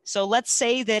 So let's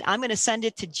say that I'm going to send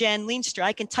it to Jen Leenstra.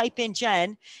 I can type in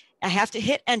Jen. I have to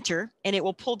hit enter and it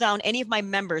will pull down any of my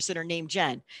members that are named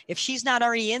Jen. If she's not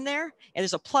already in there and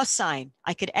there's a plus sign,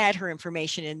 I could add her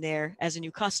information in there as a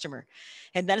new customer.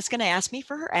 And then it's going to ask me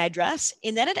for her address.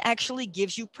 And then it actually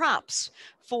gives you prompts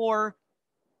for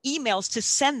emails to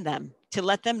send them to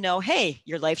let them know, hey,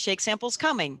 your LifeShake sample's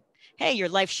coming. Hey, your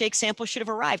LifeShake sample should have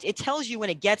arrived. It tells you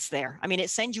when it gets there. I mean, it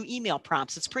sends you email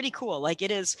prompts. It's pretty cool. Like it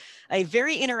is a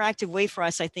very interactive way for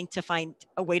us, I think, to find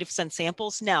a way to send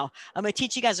samples. Now, I'm going to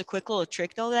teach you guys a quick little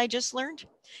trick, though, that I just learned.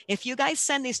 If you guys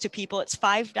send these to people, it's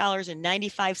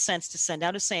 $5.95 to send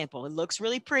out a sample. It looks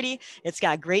really pretty. It's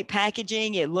got great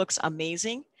packaging. It looks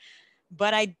amazing.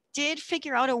 But I did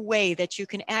figure out a way that you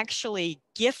can actually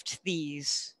gift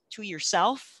these to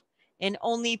yourself and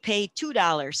only pay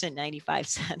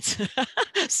 $2.95.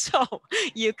 So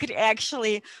you could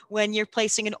actually, when you're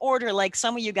placing an order, like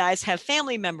some of you guys have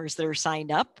family members that are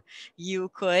signed up,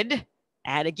 you could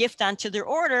add a gift onto their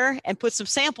order and put some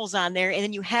samples on there. And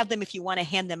then you have them if you want to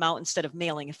hand them out instead of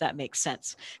mailing, if that makes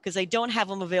sense, because I don't have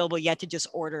them available yet to just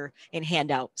order and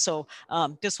hand out. So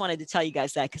just wanted to tell you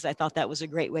guys that because I thought that was a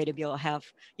great way to be able to have,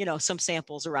 you know, some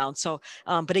samples around. So,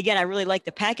 but again, I really like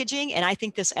the packaging and I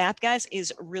think this app, guys,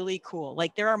 is really cool.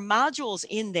 Like there are modules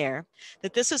in there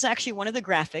that this is actually one of the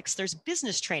graphics. There's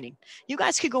business training. You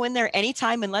guys could go in there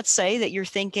anytime and let's say that you're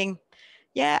thinking,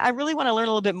 yeah, I really want to learn a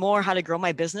little bit more how to grow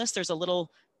my business. There's a little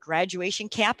graduation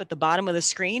cap at the bottom of the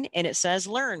screen and it says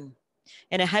learn.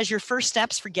 And it has your first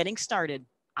steps for getting started,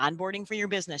 onboarding for your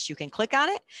business. You can click on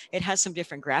it. It has some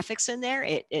different graphics in there.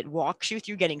 It walks you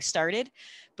through getting started.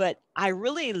 But I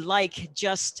really like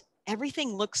just everything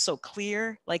looks so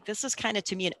clear. Like this is kind of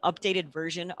to me an updated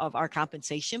version of our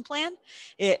compensation plan.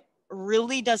 It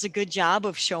really does a good job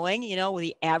of showing, you know,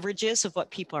 the averages of what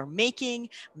people are making,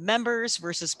 members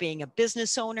versus being a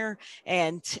business owner.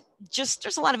 And just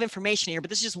there's a lot of information here, but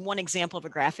this is just one example of a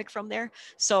graphic from there.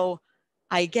 So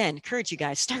I, again, encourage you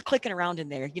guys, start clicking around in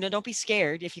there. You know, don't be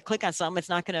scared. If you click on something, it's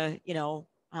not going to,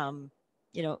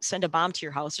 send a bomb to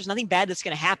your house. There's nothing bad that's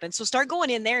going to happen. So start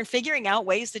going in there and figuring out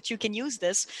ways that you can use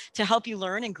this to help you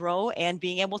learn and grow and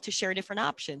being able to share different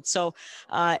options. So,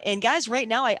 and guys, right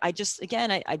now,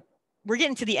 we're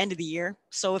getting to the end of the year.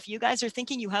 So if you guys are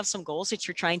thinking you have some goals that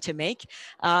you're trying to make,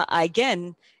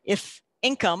 again, if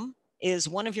income is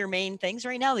one of your main things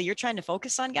right now that you're trying to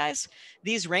focus on, guys,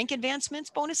 these rank advancements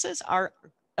bonuses are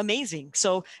amazing.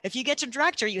 So if you get to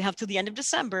director, you have to the end of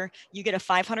December, you get a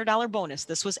 $500 bonus.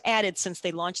 This was added since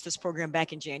they launched this program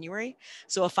back in January.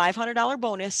 So a $500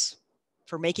 bonus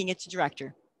for making it to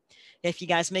director. If you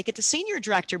guys make it to senior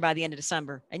director by the end of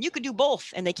December, and you could do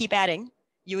both and they keep adding,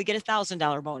 you would get a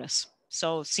 $1,000 bonus.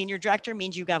 So senior director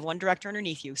means you have one director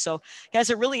underneath you. So guys,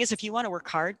 it really is, if you want to work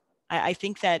hard, I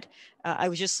think that I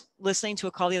was just listening to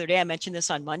a call the other day. I mentioned this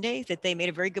on Monday, that they made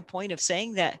a very good point of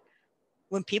saying that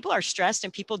when people are stressed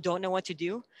and people don't know what to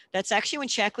do, that's actually when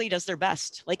Shaklee does their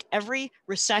best. Like every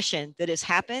recession that has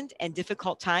happened and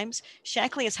difficult times,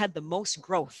 Shaklee has had the most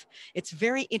growth. It's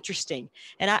very interesting.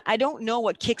 And I don't know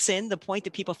what kicks in the point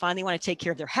that people finally want to take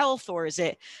care of their health, or is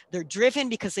it they're driven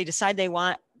because they decide they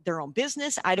want their own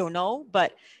business? I don't know.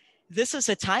 But this is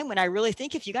a time when I really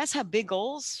think if you guys have big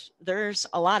goals, there's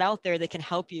a lot out there that can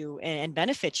help you and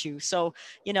benefit you. So,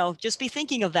 just be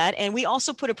thinking of that. And we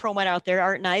also put a promo out there,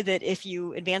 Art and I, that if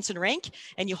you advance in rank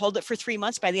and you hold it for 3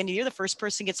 months, by the end of the year, the first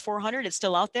person gets 400. It's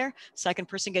still out there. Second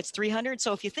person gets 300.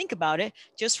 So if you think about it,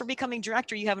 just for becoming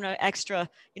director, you have an extra,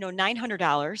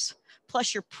 $900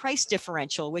 plus your price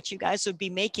differential, which you guys would be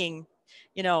making,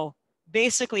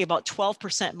 basically about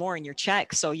 12% more in your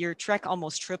check. So your check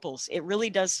almost triples. It really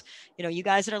does. You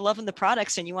guys that are loving the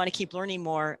products and you want to keep learning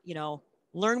more,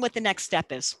 learn what the next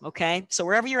step is. Okay. So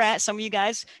wherever you're at, some of you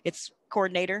guys, it's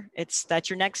coordinator. That's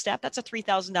your next step. That's a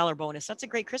 $3,000 bonus. That's a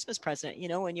great Christmas present.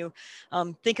 When you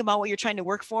think about what you're trying to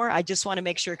work for, I just want to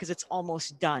make sure, because it's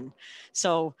almost done.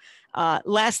 So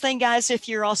last thing, guys, if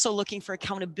you're also looking for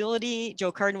accountability,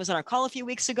 Joe Carden was on our call a few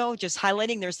weeks ago, just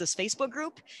highlighting there's this Facebook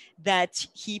group that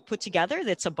he put together.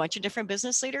 That's a bunch of different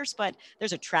business leaders, but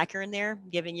there's a tracker in there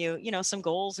giving you, some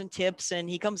goals and tips. And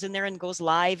he comes in there and goes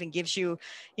live and gives you,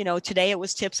 today it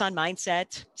was tips on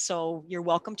mindset. So you're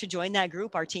welcome to join that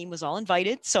group. Our team was all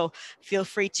invited. So feel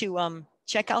free to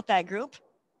check out that group.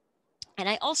 And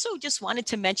I also just wanted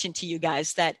to mention to you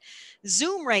guys that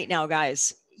Zoom right now,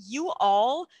 guys, you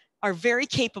all are very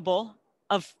capable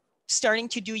of starting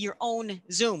to do your own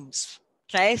Zooms.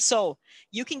 Okay. So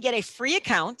you can get a free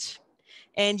account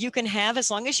and you can have,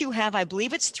 as long as you have, I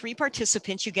believe it's 3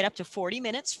 participants, you get up to 40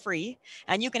 minutes free,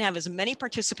 and you can have as many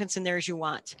participants in there as you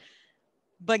want.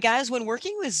 But guys, when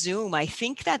working with Zoom, I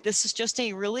think that this is just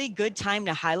a really good time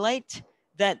to highlight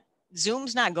that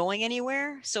Zoom's not going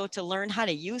anywhere. So to learn how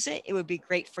to use it, it would be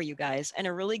great for you guys, and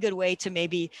a really good way to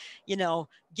maybe,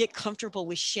 get comfortable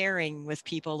with sharing with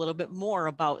people a little bit more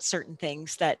about certain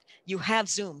things that you have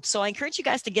Zoom. So I encourage you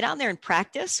guys to get on there and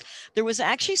practice. There was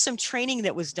actually some training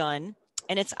that was done,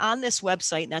 and it's on this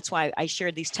website. And that's why I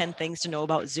shared these 10 things to know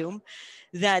about Zoom,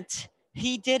 that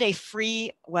he did a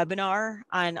free webinar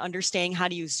on understanding how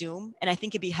to use Zoom. And I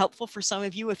think it'd be helpful for some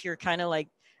of you if you're kind of like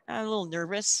a little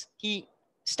nervous. He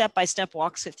step-by-step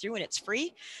walks it through, and it's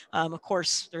free. Of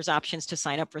course, there's options to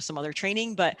sign up for some other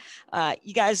training, but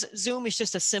you guys, Zoom is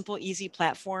just a simple, easy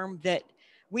platform that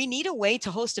we need a way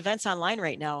to host events online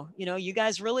right now. You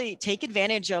guys really take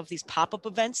advantage of these pop-up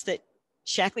events that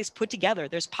Shaklee's put together.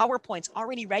 There's PowerPoints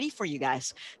already ready for you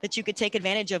guys that you could take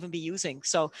advantage of and be using.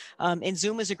 So, and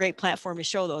Zoom is a great platform to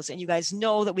show those. And you guys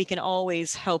know that we can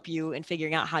always help you in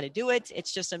figuring out how to do it.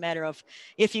 It's just a matter of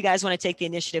if you guys want to take the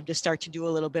initiative to start to do a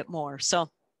little bit more. So,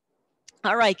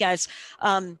 all right, guys.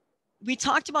 We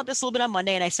talked about this a little bit on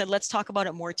Monday, and I said, let's talk about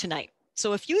it more tonight.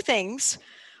 So a few things.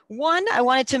 One, I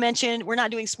wanted to mention, we're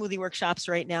not doing smoothie workshops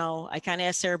right now. I kind of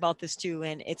asked Sarah about this too,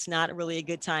 and it's not really a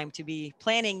good time to be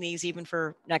planning these even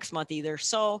for next month either.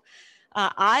 So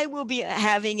I will be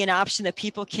having an option that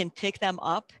people can pick them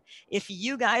up. If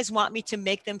you guys want me to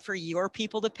make them for your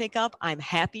people to pick up, I'm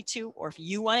happy to. Or if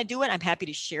you want to do it, I'm happy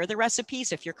to share the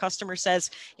recipes. If your customer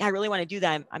says, yeah, I really want to do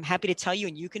that, I'm happy to tell you,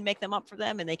 and you can make them up for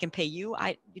them and they can pay you.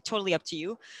 It's totally up to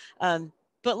you.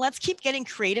 But let's keep getting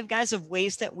creative, guys, of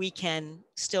ways that we can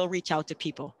still reach out to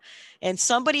people. And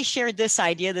somebody shared this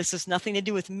idea. This has nothing to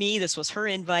do with me. This was her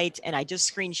invite, and I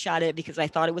just screenshot it because I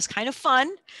thought it was kind of fun.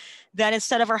 That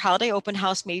instead of our holiday open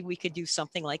house, maybe we could do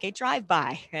something like a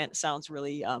drive-by. And it sounds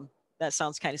really, that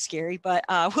sounds kind of scary, but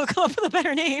we'll come up with a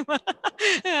better name.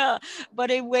 Yeah. But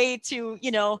a way to,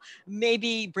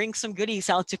 maybe bring some goodies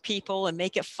out to people and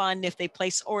make it fun. If they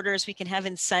place orders, we can have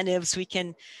incentives. We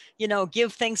can,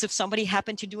 give things. If somebody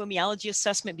happened to do a meology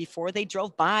assessment before they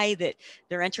drove by, that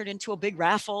they're entered into a big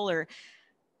raffle, or,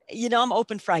 I'm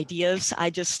open for ideas. I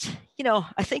just,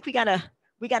 I think we got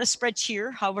to spread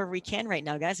cheer however we can right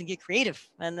now, guys, and get creative.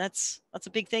 And that's a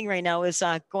big thing right now, is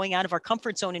going out of our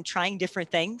comfort zone and trying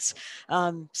different things.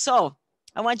 So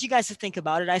I want you guys to think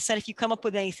about it. I said, if you come up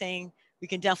with anything, we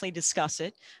can definitely discuss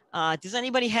it. Does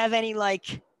anybody have any,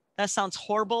 that sounds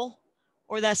horrible,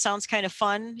 or that sounds kind of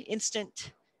fun,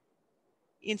 instant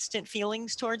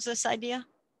feelings towards this idea?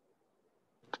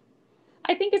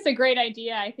 I think it's a great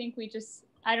idea. I think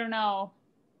I don't know.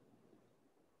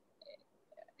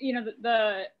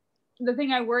 The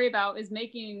thing I worry about is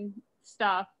making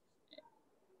stuff.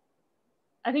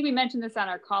 I think we mentioned this on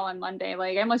our call on Monday.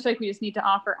 I almost feel like we just need to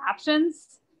offer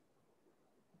options.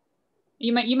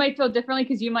 You might feel differently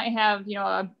because you might have, you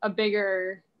know, a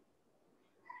bigger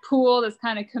pool that's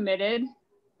kind of committed.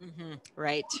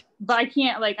 Right. But I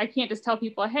can't just tell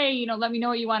people, hey, you know, let me know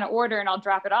what you want to order and I'll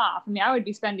drop it off. I mean, I would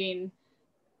be spending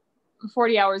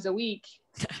 40 hours a week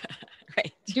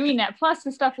right. doing that. Plus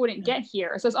the stuff wouldn't get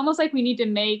here. So it's almost like we need to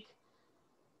make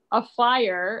a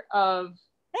flyer of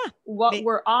what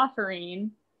we're offering,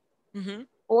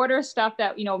 order stuff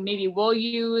that, you know, maybe we'll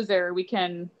use, or we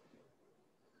can,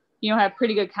 you know, have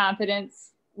pretty good confidence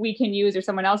we can use or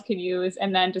someone else can use,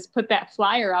 and then just put that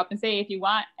flyer up and say, if you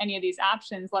want any of these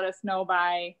options, let us know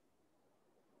by.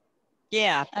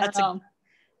 Yeah,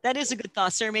 that is a good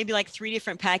thought, sir. Maybe like 3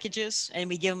 different packages and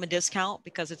we give them a discount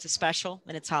because it's a special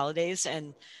and it's holidays.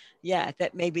 And yeah,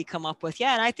 that maybe come up with,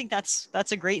 and I think that's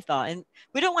a great thought. And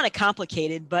we don't want it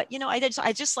complicated, but you know, I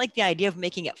just like the idea of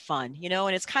making it fun, you know,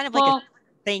 and it's kind of like a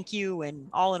thank you and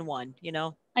all in one, you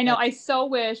know. I know. I so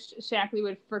wish Shaklee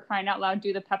would, for crying out loud,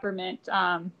 do the peppermint,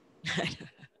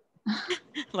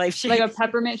 life shake. like a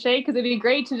peppermint shake, because it'd be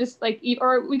great to just like eat,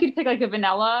 or we could pick like a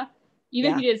vanilla.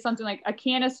 Even if you did something like a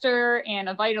canister and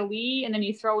a Vital E, and then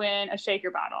you throw in a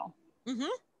shaker bottle.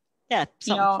 Yeah,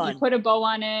 you know, fun. You put a bow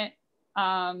on it.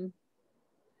 I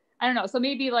don't know. So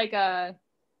maybe like a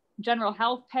general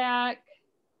health pack,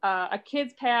 a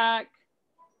kids pack,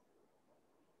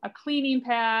 a cleaning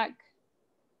pack.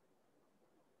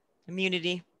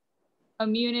 Immunity,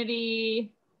 and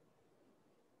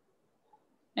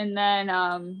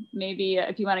then maybe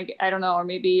if you want to, I don't know, or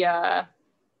maybe just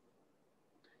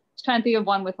trying to think of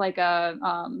one with like a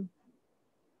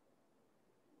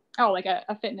like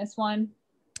a fitness one.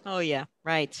 Oh yeah,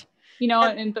 right. You know,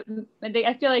 and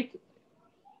I feel like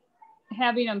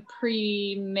having them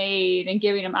pre-made and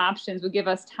giving them options would give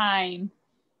us time.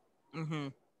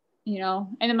 You know,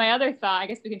 and then my other thought, I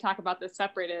guess we can talk about this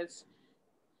separate, is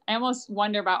I almost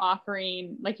wonder about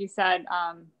offering, like you said,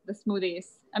 the smoothies.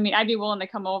 I mean, I'd be willing to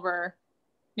come over,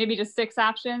 maybe just 6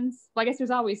 options. Well, I guess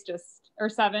there's always or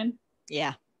 7.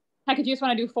 Yeah. Heck, if you just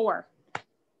want to do 4.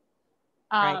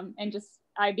 Right. And just,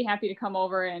 I'd be happy to come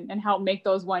over and help make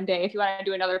those one day. If you want to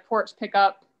do another porch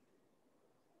pickup,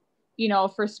 you know,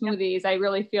 for smoothies, I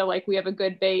really feel like we have a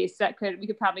good base we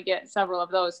could probably get several of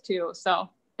those too. So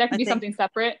that could be something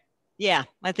separate. Yeah,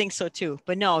 I think so too.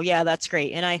 But no, yeah, that's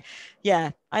great. And I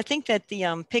think that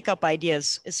the pickup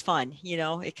ideas is fun. You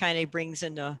know, it kind of brings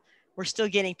into, we're still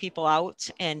getting people out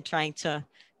and trying to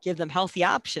give them healthy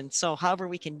options. So however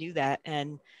we can do that.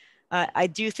 And I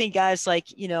do think, guys,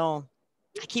 like, you know,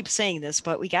 I keep saying this,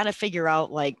 but we got to figure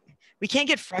out, like, we can't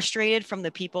get frustrated from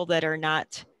the people that are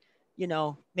not, you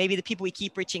know, maybe the people we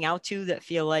keep reaching out to that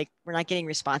feel like we're not getting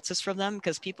responses from them,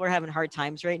 because people are having hard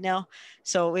times right now.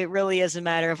 So it really is a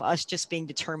matter of us just being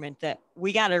determined that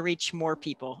we got to reach more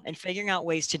people and figuring out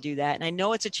ways to do that. And I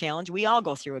know it's a challenge. We all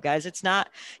go through it, guys.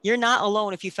 You're not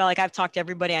alone. If you feel like I've talked to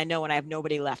everybody I know and I have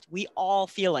nobody left, we all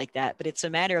feel like that, but it's a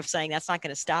matter of saying, that's not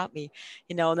going to stop me.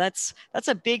 You know, that's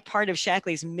a big part of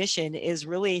Shaklee's mission, is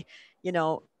really, you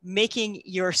know, making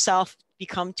yourself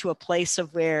become to a place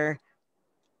of where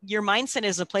your mindset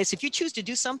is a place, if you choose to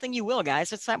do something, you will,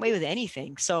 guys. It's that way with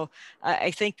anything. So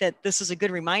I think that this is a good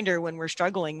reminder when we're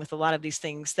struggling with a lot of these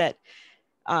things, that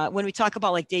when we talk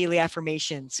about like daily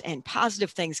affirmations and positive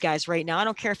things, guys, right now, I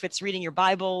don't care if it's reading your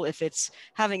Bible, if it's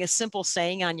having a simple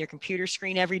saying on your computer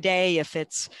screen every day, if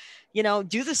it's, you know,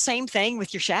 do the same thing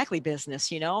with your Shaklee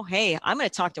business. You know, hey, I'm going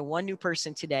to talk to one new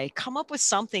person today. Come up with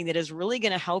something that is really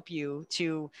going to help you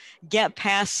to get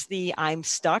past the I'm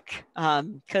stuck.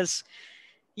 Because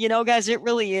you know, guys, it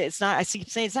really is not, I keep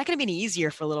saying, it's not going to be any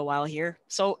easier for a little while here.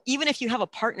 So even if you have a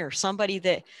partner, somebody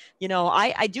that, you know,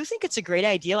 I do think it's a great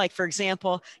idea. Like, for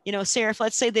example, you know, Sarah, if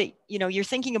let's say that, you know, you're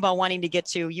thinking about wanting to get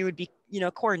to, you would be, you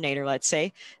know, coordinator, let's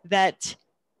say, that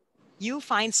you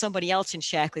find somebody else in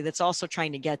Shaklee that's also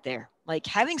trying to get there. Like,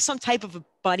 having some type of a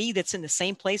buddy that's in the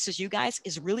same place as you guys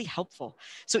is really helpful.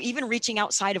 So even reaching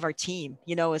outside of our team,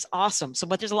 you know, is awesome. So,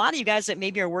 but there's a lot of you guys that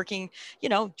maybe are working, you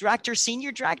know, director,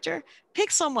 senior director,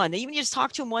 pick someone that even you just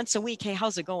talk to them once a week. Hey,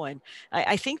 how's it going?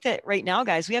 I think that right now,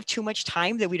 guys, we have too much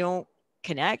time that we don't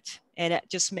connect, and it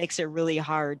just makes it really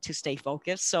hard to stay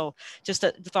focused. So just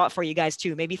a thought for you guys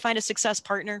too, maybe find a success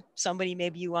partner, somebody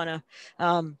maybe you want to,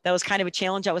 that was kind of a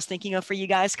challenge I was thinking of for you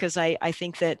guys, because I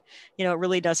think that, you know, it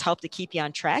really does help to keep you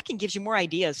on track and gives you more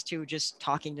ideas too, just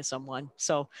talking to someone.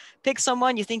 So pick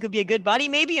someone you think would be a good buddy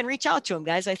maybe and reach out to them,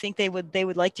 guys. I think they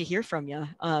would like to hear from you.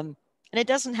 And it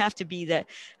doesn't have to be that,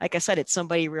 like I said, it's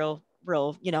somebody real,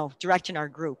 you know, direct in our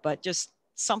group, but just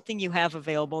something you have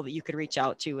available that you could reach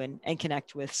out to and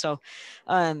connect with. So,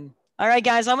 all right,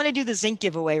 guys, I'm going to do the zinc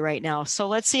giveaway right now. So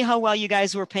let's see how well you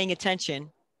guys were paying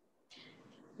attention.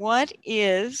 what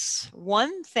is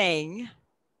one thing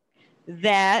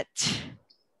that,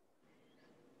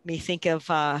 let me think of,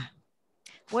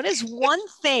 what is one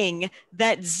thing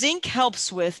that zinc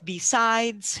helps with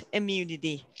besides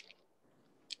immunity?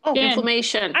 Oh,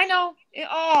 inflammation. I know.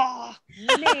 Oh,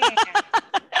 man.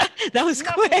 That was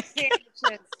Knuckle quick.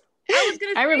 sandwiches.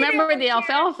 I remember the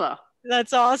alfalfa.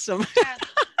 That's awesome. Yeah.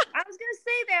 I was going to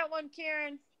say that one,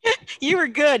 Karen. You were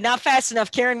good. Not fast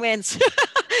enough. Karen wins.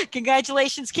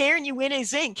 Congratulations, Karen. You win a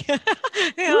zinc.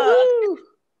 Woo-hoo.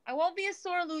 I won't be a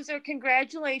sore loser.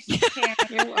 Congratulations,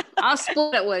 Karen. I'll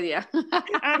split it with you.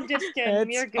 I'm just kidding. That's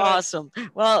You're good. awesome.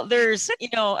 Well, there's,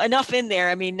 enough in there.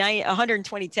 I mean,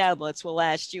 120 tablets will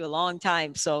last you a long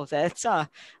time. So that's a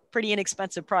pretty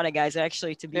inexpensive product, guys,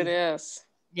 actually, to be. It is.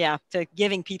 Yeah, to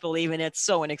giving people even, it's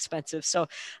so inexpensive. So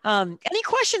any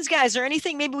questions, guys, or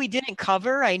anything maybe we didn't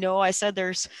cover? I know I said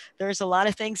there's a lot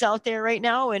of things out there right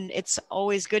now, and it's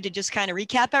always good to just kind of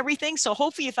recap everything. So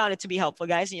hopefully you found it to be helpful,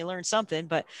 guys, and you learned something.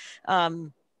 But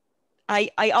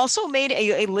I also made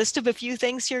a list of a few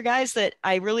things here, guys, that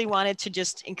I really wanted to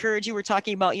just encourage you. We're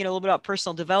talking about, a little bit about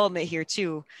personal development here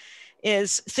too,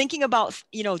 is thinking about,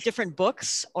 different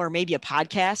books or maybe a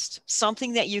podcast,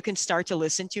 something that you can start to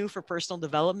listen to for personal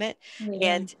development.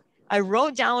 And I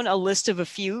wrote down a list of a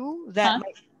few that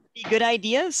might be good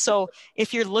ideas. So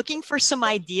if you're looking for some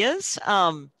ideas,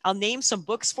 I'll name some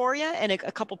books for you and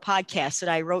a couple podcasts that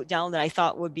I wrote down that I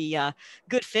thought would be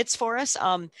good fits for us.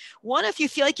 One, if you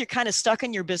feel like you're kind of stuck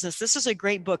in your business, this is a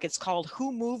great book. It's called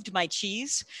Who Moved My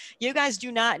Cheese? You guys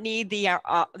do not need the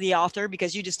author,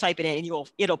 because you just type it in and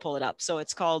it'll pull it up. So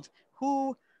it's called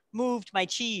Who Moved My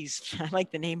Cheese. I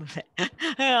like the name of it.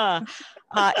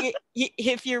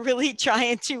 If you're really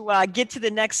trying to get to the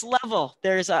next level,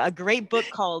 there's a great book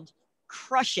called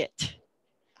Crush It.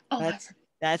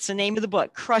 That's the name of the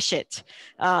book, Crush It.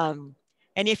 And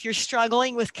if you're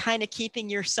struggling with kind of keeping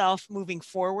yourself moving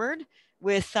forward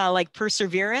with like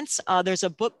perseverance, there's a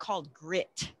book called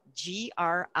Grit, Grit.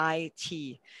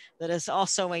 That is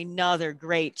also another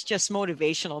great, just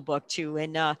motivational book too.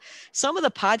 And some of the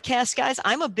podcasts, guys,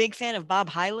 I'm a big fan of Bob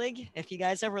Heilig. If you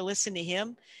guys ever listen to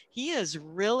him, he is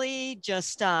really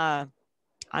just,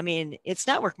 it's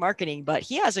network marketing, but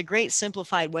he has a great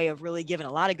simplified way of really giving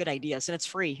a lot of good ideas, and it's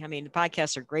free. I mean, the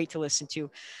podcasts are great to listen to.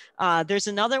 There's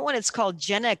another one. It's called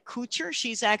Jenna Kutcher.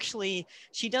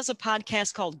 She does a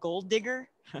podcast called Gold Digger.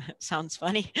 Sounds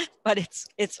funny, but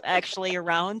it's actually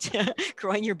around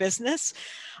growing your business.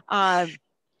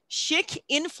 Chic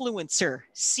Influencer,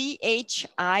 CHIC,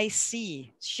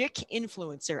 Chic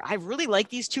Influencer. I really like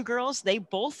these two girls. They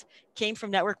both came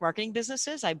from network marketing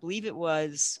businesses. I believe it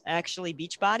was actually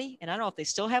Beachbody, and I don't know if they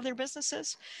still have their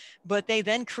businesses, but they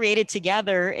then created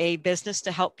together a business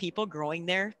to help people growing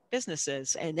their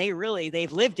businesses. And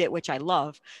they've lived it, which I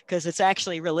love, because it's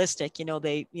actually realistic.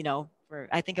 For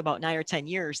I think about 9 or 10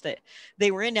 years that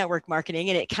they were in network marketing,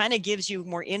 and it kind of gives you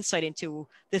more insight into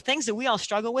the things that we all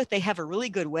struggle with. They have a really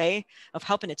good way of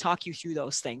helping to talk you through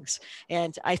those things.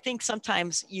 And I think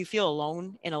sometimes you feel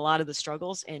alone in a lot of the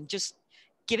struggles, and just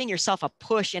giving yourself a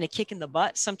push and a kick in the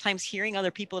butt, sometimes hearing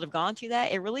other people that have gone through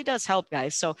that, it really does help,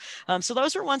 guys. So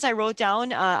those were ones I wrote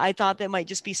down. I thought that might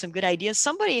just be some good ideas.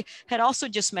 Somebody had also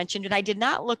just mentioned, and I did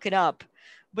not look it up,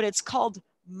 but it's called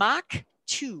Mach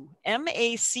 2,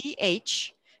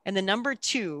 MACH, and the number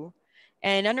 2.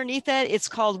 And underneath that, it's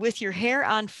called With Your Hair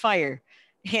on Fire.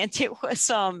 And it was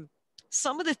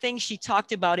some of the things she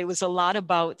talked about. It was a lot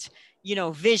about,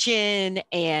 vision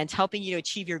and helping you to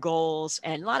achieve your goals.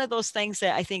 And a lot of those things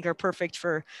that I think are perfect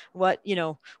for what,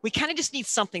 we kind of just need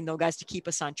something though, guys, to keep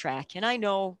us on track. And I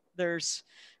know there's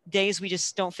days we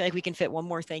just don't feel like we can fit one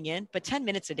more thing in, but 10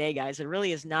 minutes a day, guys, it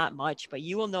really is not much, but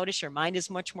you will notice your mind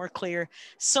is much more clear.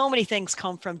 So many things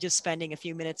come from just spending a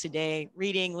few minutes a day,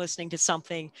 reading, listening to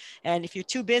something. And if you're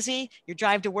too busy, you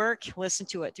drive to work, listen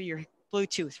to it through your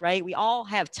Bluetooth, right? We all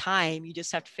have time. You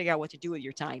just have to figure out what to do with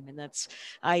your time. And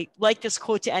I like this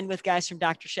quote to end with, guys, from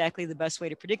Dr. Shaklee: the best way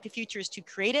to predict the future is to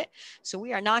create it. So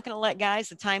we are not going to let, guys,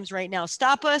 the times right now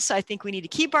stop us. I think we need to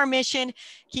keep our mission,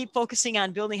 keep focusing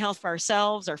on building health for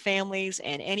ourselves, our families,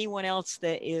 and anyone else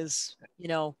that is,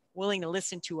 willing to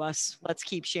listen to us. Let's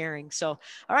keep sharing. So,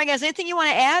 all right, guys, anything you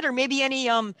want to add, or maybe any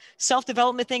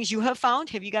self-development things you have found?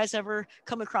 Have you guys ever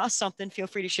come across something? Feel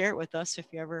free to share it with us if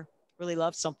you ever really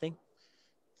love something.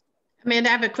 Amanda,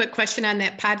 I have a quick question on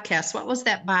that podcast. What was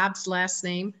that Bob's last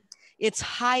name? It's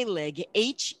Heilig,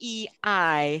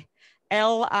 Heilig.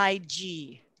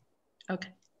 Okay,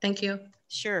 thank you.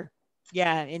 Sure.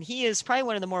 Yeah, and he is probably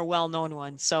one of the more well-known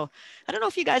ones. So I don't know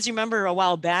if you guys remember a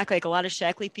while back, like a lot of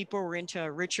Shaklee people were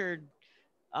into Richard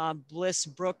Bliss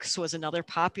Brooks was another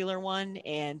popular one.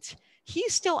 And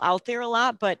he's still out there a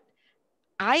lot, but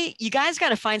you guys got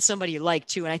to find somebody you like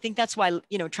too. And I think that's why,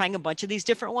 trying a bunch of these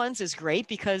different ones is great,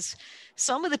 because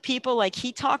some of the people, like,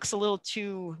 he talks a little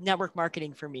too network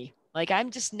marketing for me. Like, I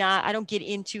don't get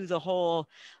into the whole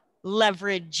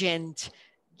leverage and,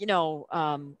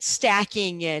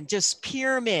 stacking and just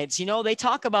pyramids. They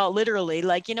talk about literally,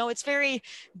 like, it's very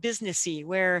businessy,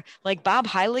 where like Bob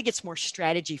Heilig, it's more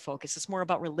strategy focused. It's more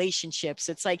about relationships.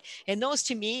 It's like, and those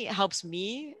to me helps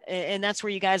me. And that's where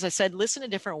you guys, I said, listen to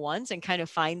different ones and kind of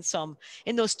find some.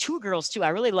 And those two girls too, I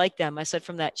really like them. I said,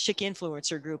 from that Chick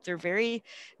influencer group, they're very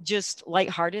just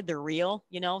lighthearted. They're real,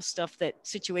 stuff, that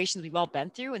situations we've all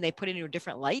been through, and they put it into a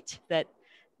different light that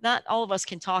not all of us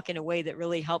can talk in a way that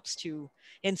really helps to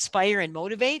inspire and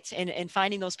motivate, and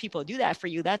finding those people to do that for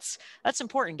you. That's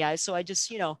important, guys. So I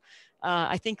just,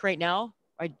 I think right now,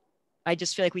 I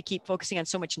just feel like we keep focusing on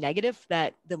so much negative,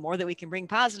 that the more that we can bring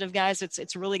positive, guys,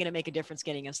 it's really going to make a difference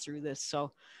getting us through this.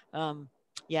 So,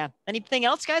 yeah. Anything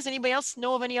else, guys? Anybody else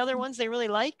know of any other ones they really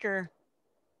like, or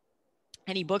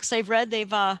any books they've read they've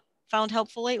found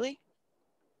helpful lately?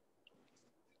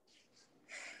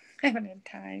 I haven't had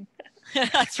time.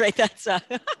 That's right. That's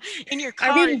in your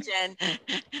car, Jen.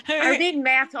 I read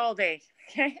math all day.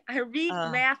 Okay, I read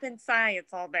math and science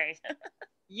all day.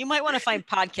 You might want to find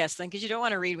podcasts then, because you don't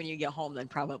want to read when you get home, then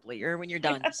probably, or when you're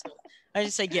done. So I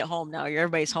just say get home now.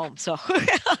 Everybody's home. So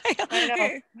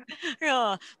I know.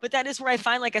 Yeah, but that is where I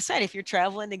find, like I said, if you're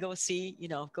traveling to go see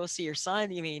your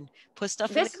son, put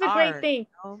stuff in the car. This is a great thing.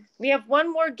 We have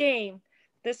one more game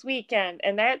this weekend,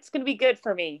 and that's going to be good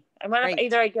for me. I'm going to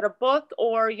either I get a book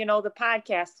or, the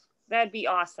podcast. That'd be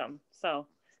awesome. So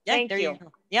yeah, thank you.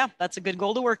 Yeah, that's a good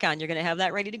goal to work on. You're going to have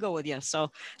that ready to go with you.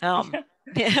 So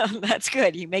yeah, that's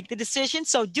good. You make the decision.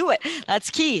 So do it. That's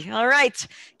key. All right.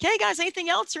 Okay, guys, anything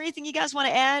else or anything you guys want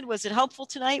to add? Was it helpful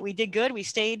tonight? We did good. We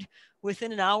stayed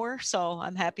within an hour. So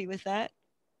I'm happy with that.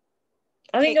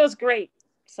 I think it was great.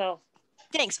 So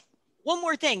thanks. One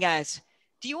more thing, guys.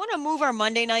 Do you want to move our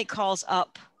Monday night calls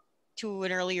up to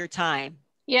an earlier time?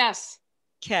 Yes.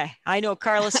 Okay. I know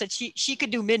Carla said she could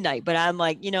do midnight, but I'm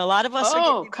like, a lot of us.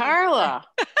 Oh, Carla.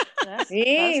 That's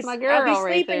my girl. I'll be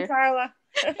right sleeping, there. Carla.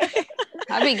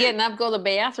 I'll be getting up, go to the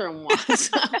bathroom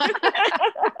once.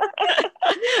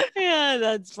 Yeah,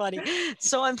 that's funny.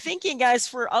 So I'm thinking, guys,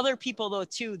 for other people though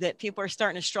too, that people are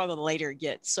starting to struggle to later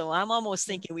get. So I'm almost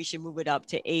thinking we should move it up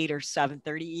to 8 or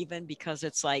 7:30 even, because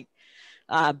it's like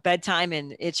bedtime,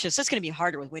 and it's going to be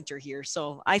harder with winter here.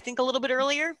 So I think a little bit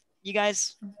earlier. You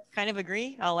guys kind of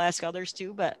agree? I'll ask others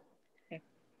too, but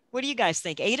what do you guys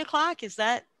think? 8 o'clock? Is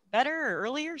that better or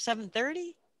earlier?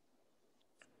 7:30?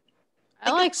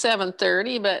 I like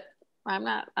 7:30, but I'm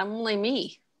only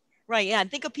me. Right. Yeah.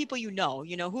 And think of people, who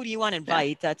do you want to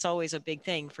invite? Yeah. That's always a big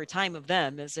thing for time of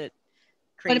them. Is it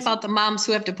crazy? What about the moms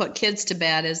who have to put kids to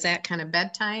bed? Is that kind of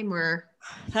bedtime, or?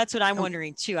 That's what I'm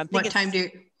wondering too. I'm thinking, what time do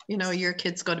your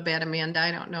kids go to bed, Amanda?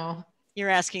 I don't know. You're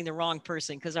asking the wrong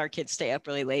person, because our kids stay up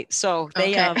really late. So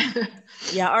they,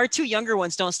 yeah, our two younger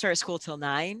ones don't start school till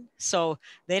 9. So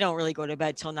they don't really go to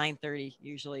bed till 9:30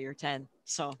 usually, or 10.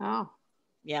 So,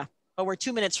 yeah, but we're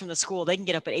 2 minutes from the school. They can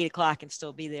get up at 8 o'clock and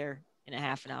still be there in a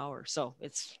half an hour. So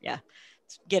it's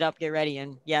get up, get ready.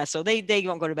 And so they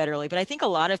won't go to bed early, but I think a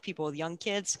lot of people with young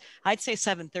kids, I'd say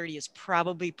 7:30 is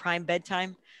probably prime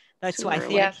bedtime. That's why I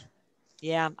think.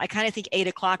 Yeah, I kind of think 8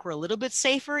 o'clock we're a little bit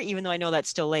safer, even though I know that's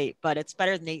still late, but it's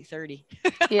better than 8:30.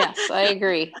 Yes, I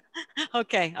agree.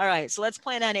 Okay, all right. So let's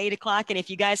plan on 8 o'clock. And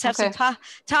if you guys have some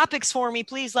topics for me,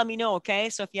 please let me know, okay?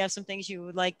 So if you have some things you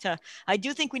would like to, I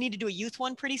do think we need to do a youth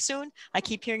one pretty soon. I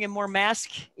keep hearing more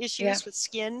mask issues with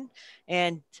skin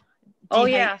and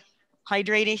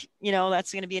hydrating.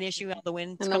 That's going to be an issue out the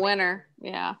wind. In the winter,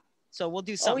 yeah. So we'll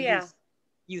do something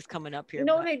youth coming up here.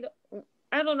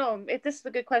 I don't know if this is a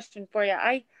good question for you.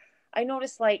 I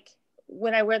notice, like,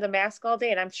 when I wear the mask all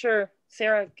day, and I'm sure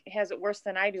Sarah has it worse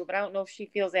than I do, but I don't know if she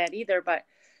feels that either, but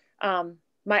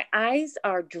my eyes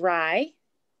are dry.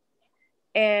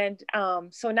 And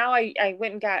so now I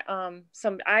went and got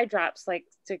some eye drops, like,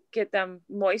 to get them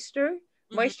moisture.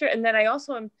 And then I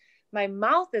also my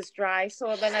mouth is dry.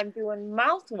 So then I'm doing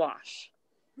mouthwash.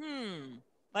 So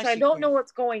I don't know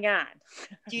what's going on.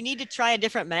 Do you need to try a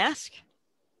different mask?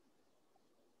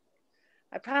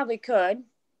 I probably could.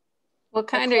 What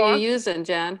kind are you using,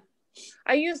 Jen?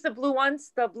 I use the blue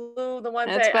ones. The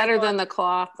ones that's better than the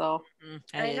cloth, though.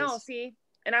 I know. See,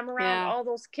 and I'm around all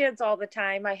those kids all the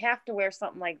time. I have to wear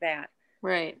something like that.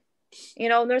 Right.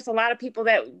 And there's a lot of people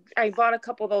that I bought a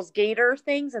couple of those gator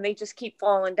things, and they just keep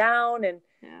falling down. And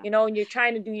and you're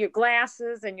trying to do your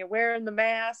glasses, and you're wearing the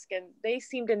mask, and they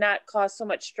seem to not cause so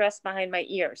much stress behind my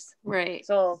ears. Right.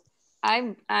 So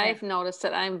I've noticed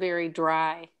that I'm very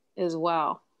dry as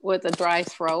well with a dry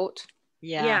throat.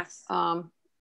 Yeah. Yes.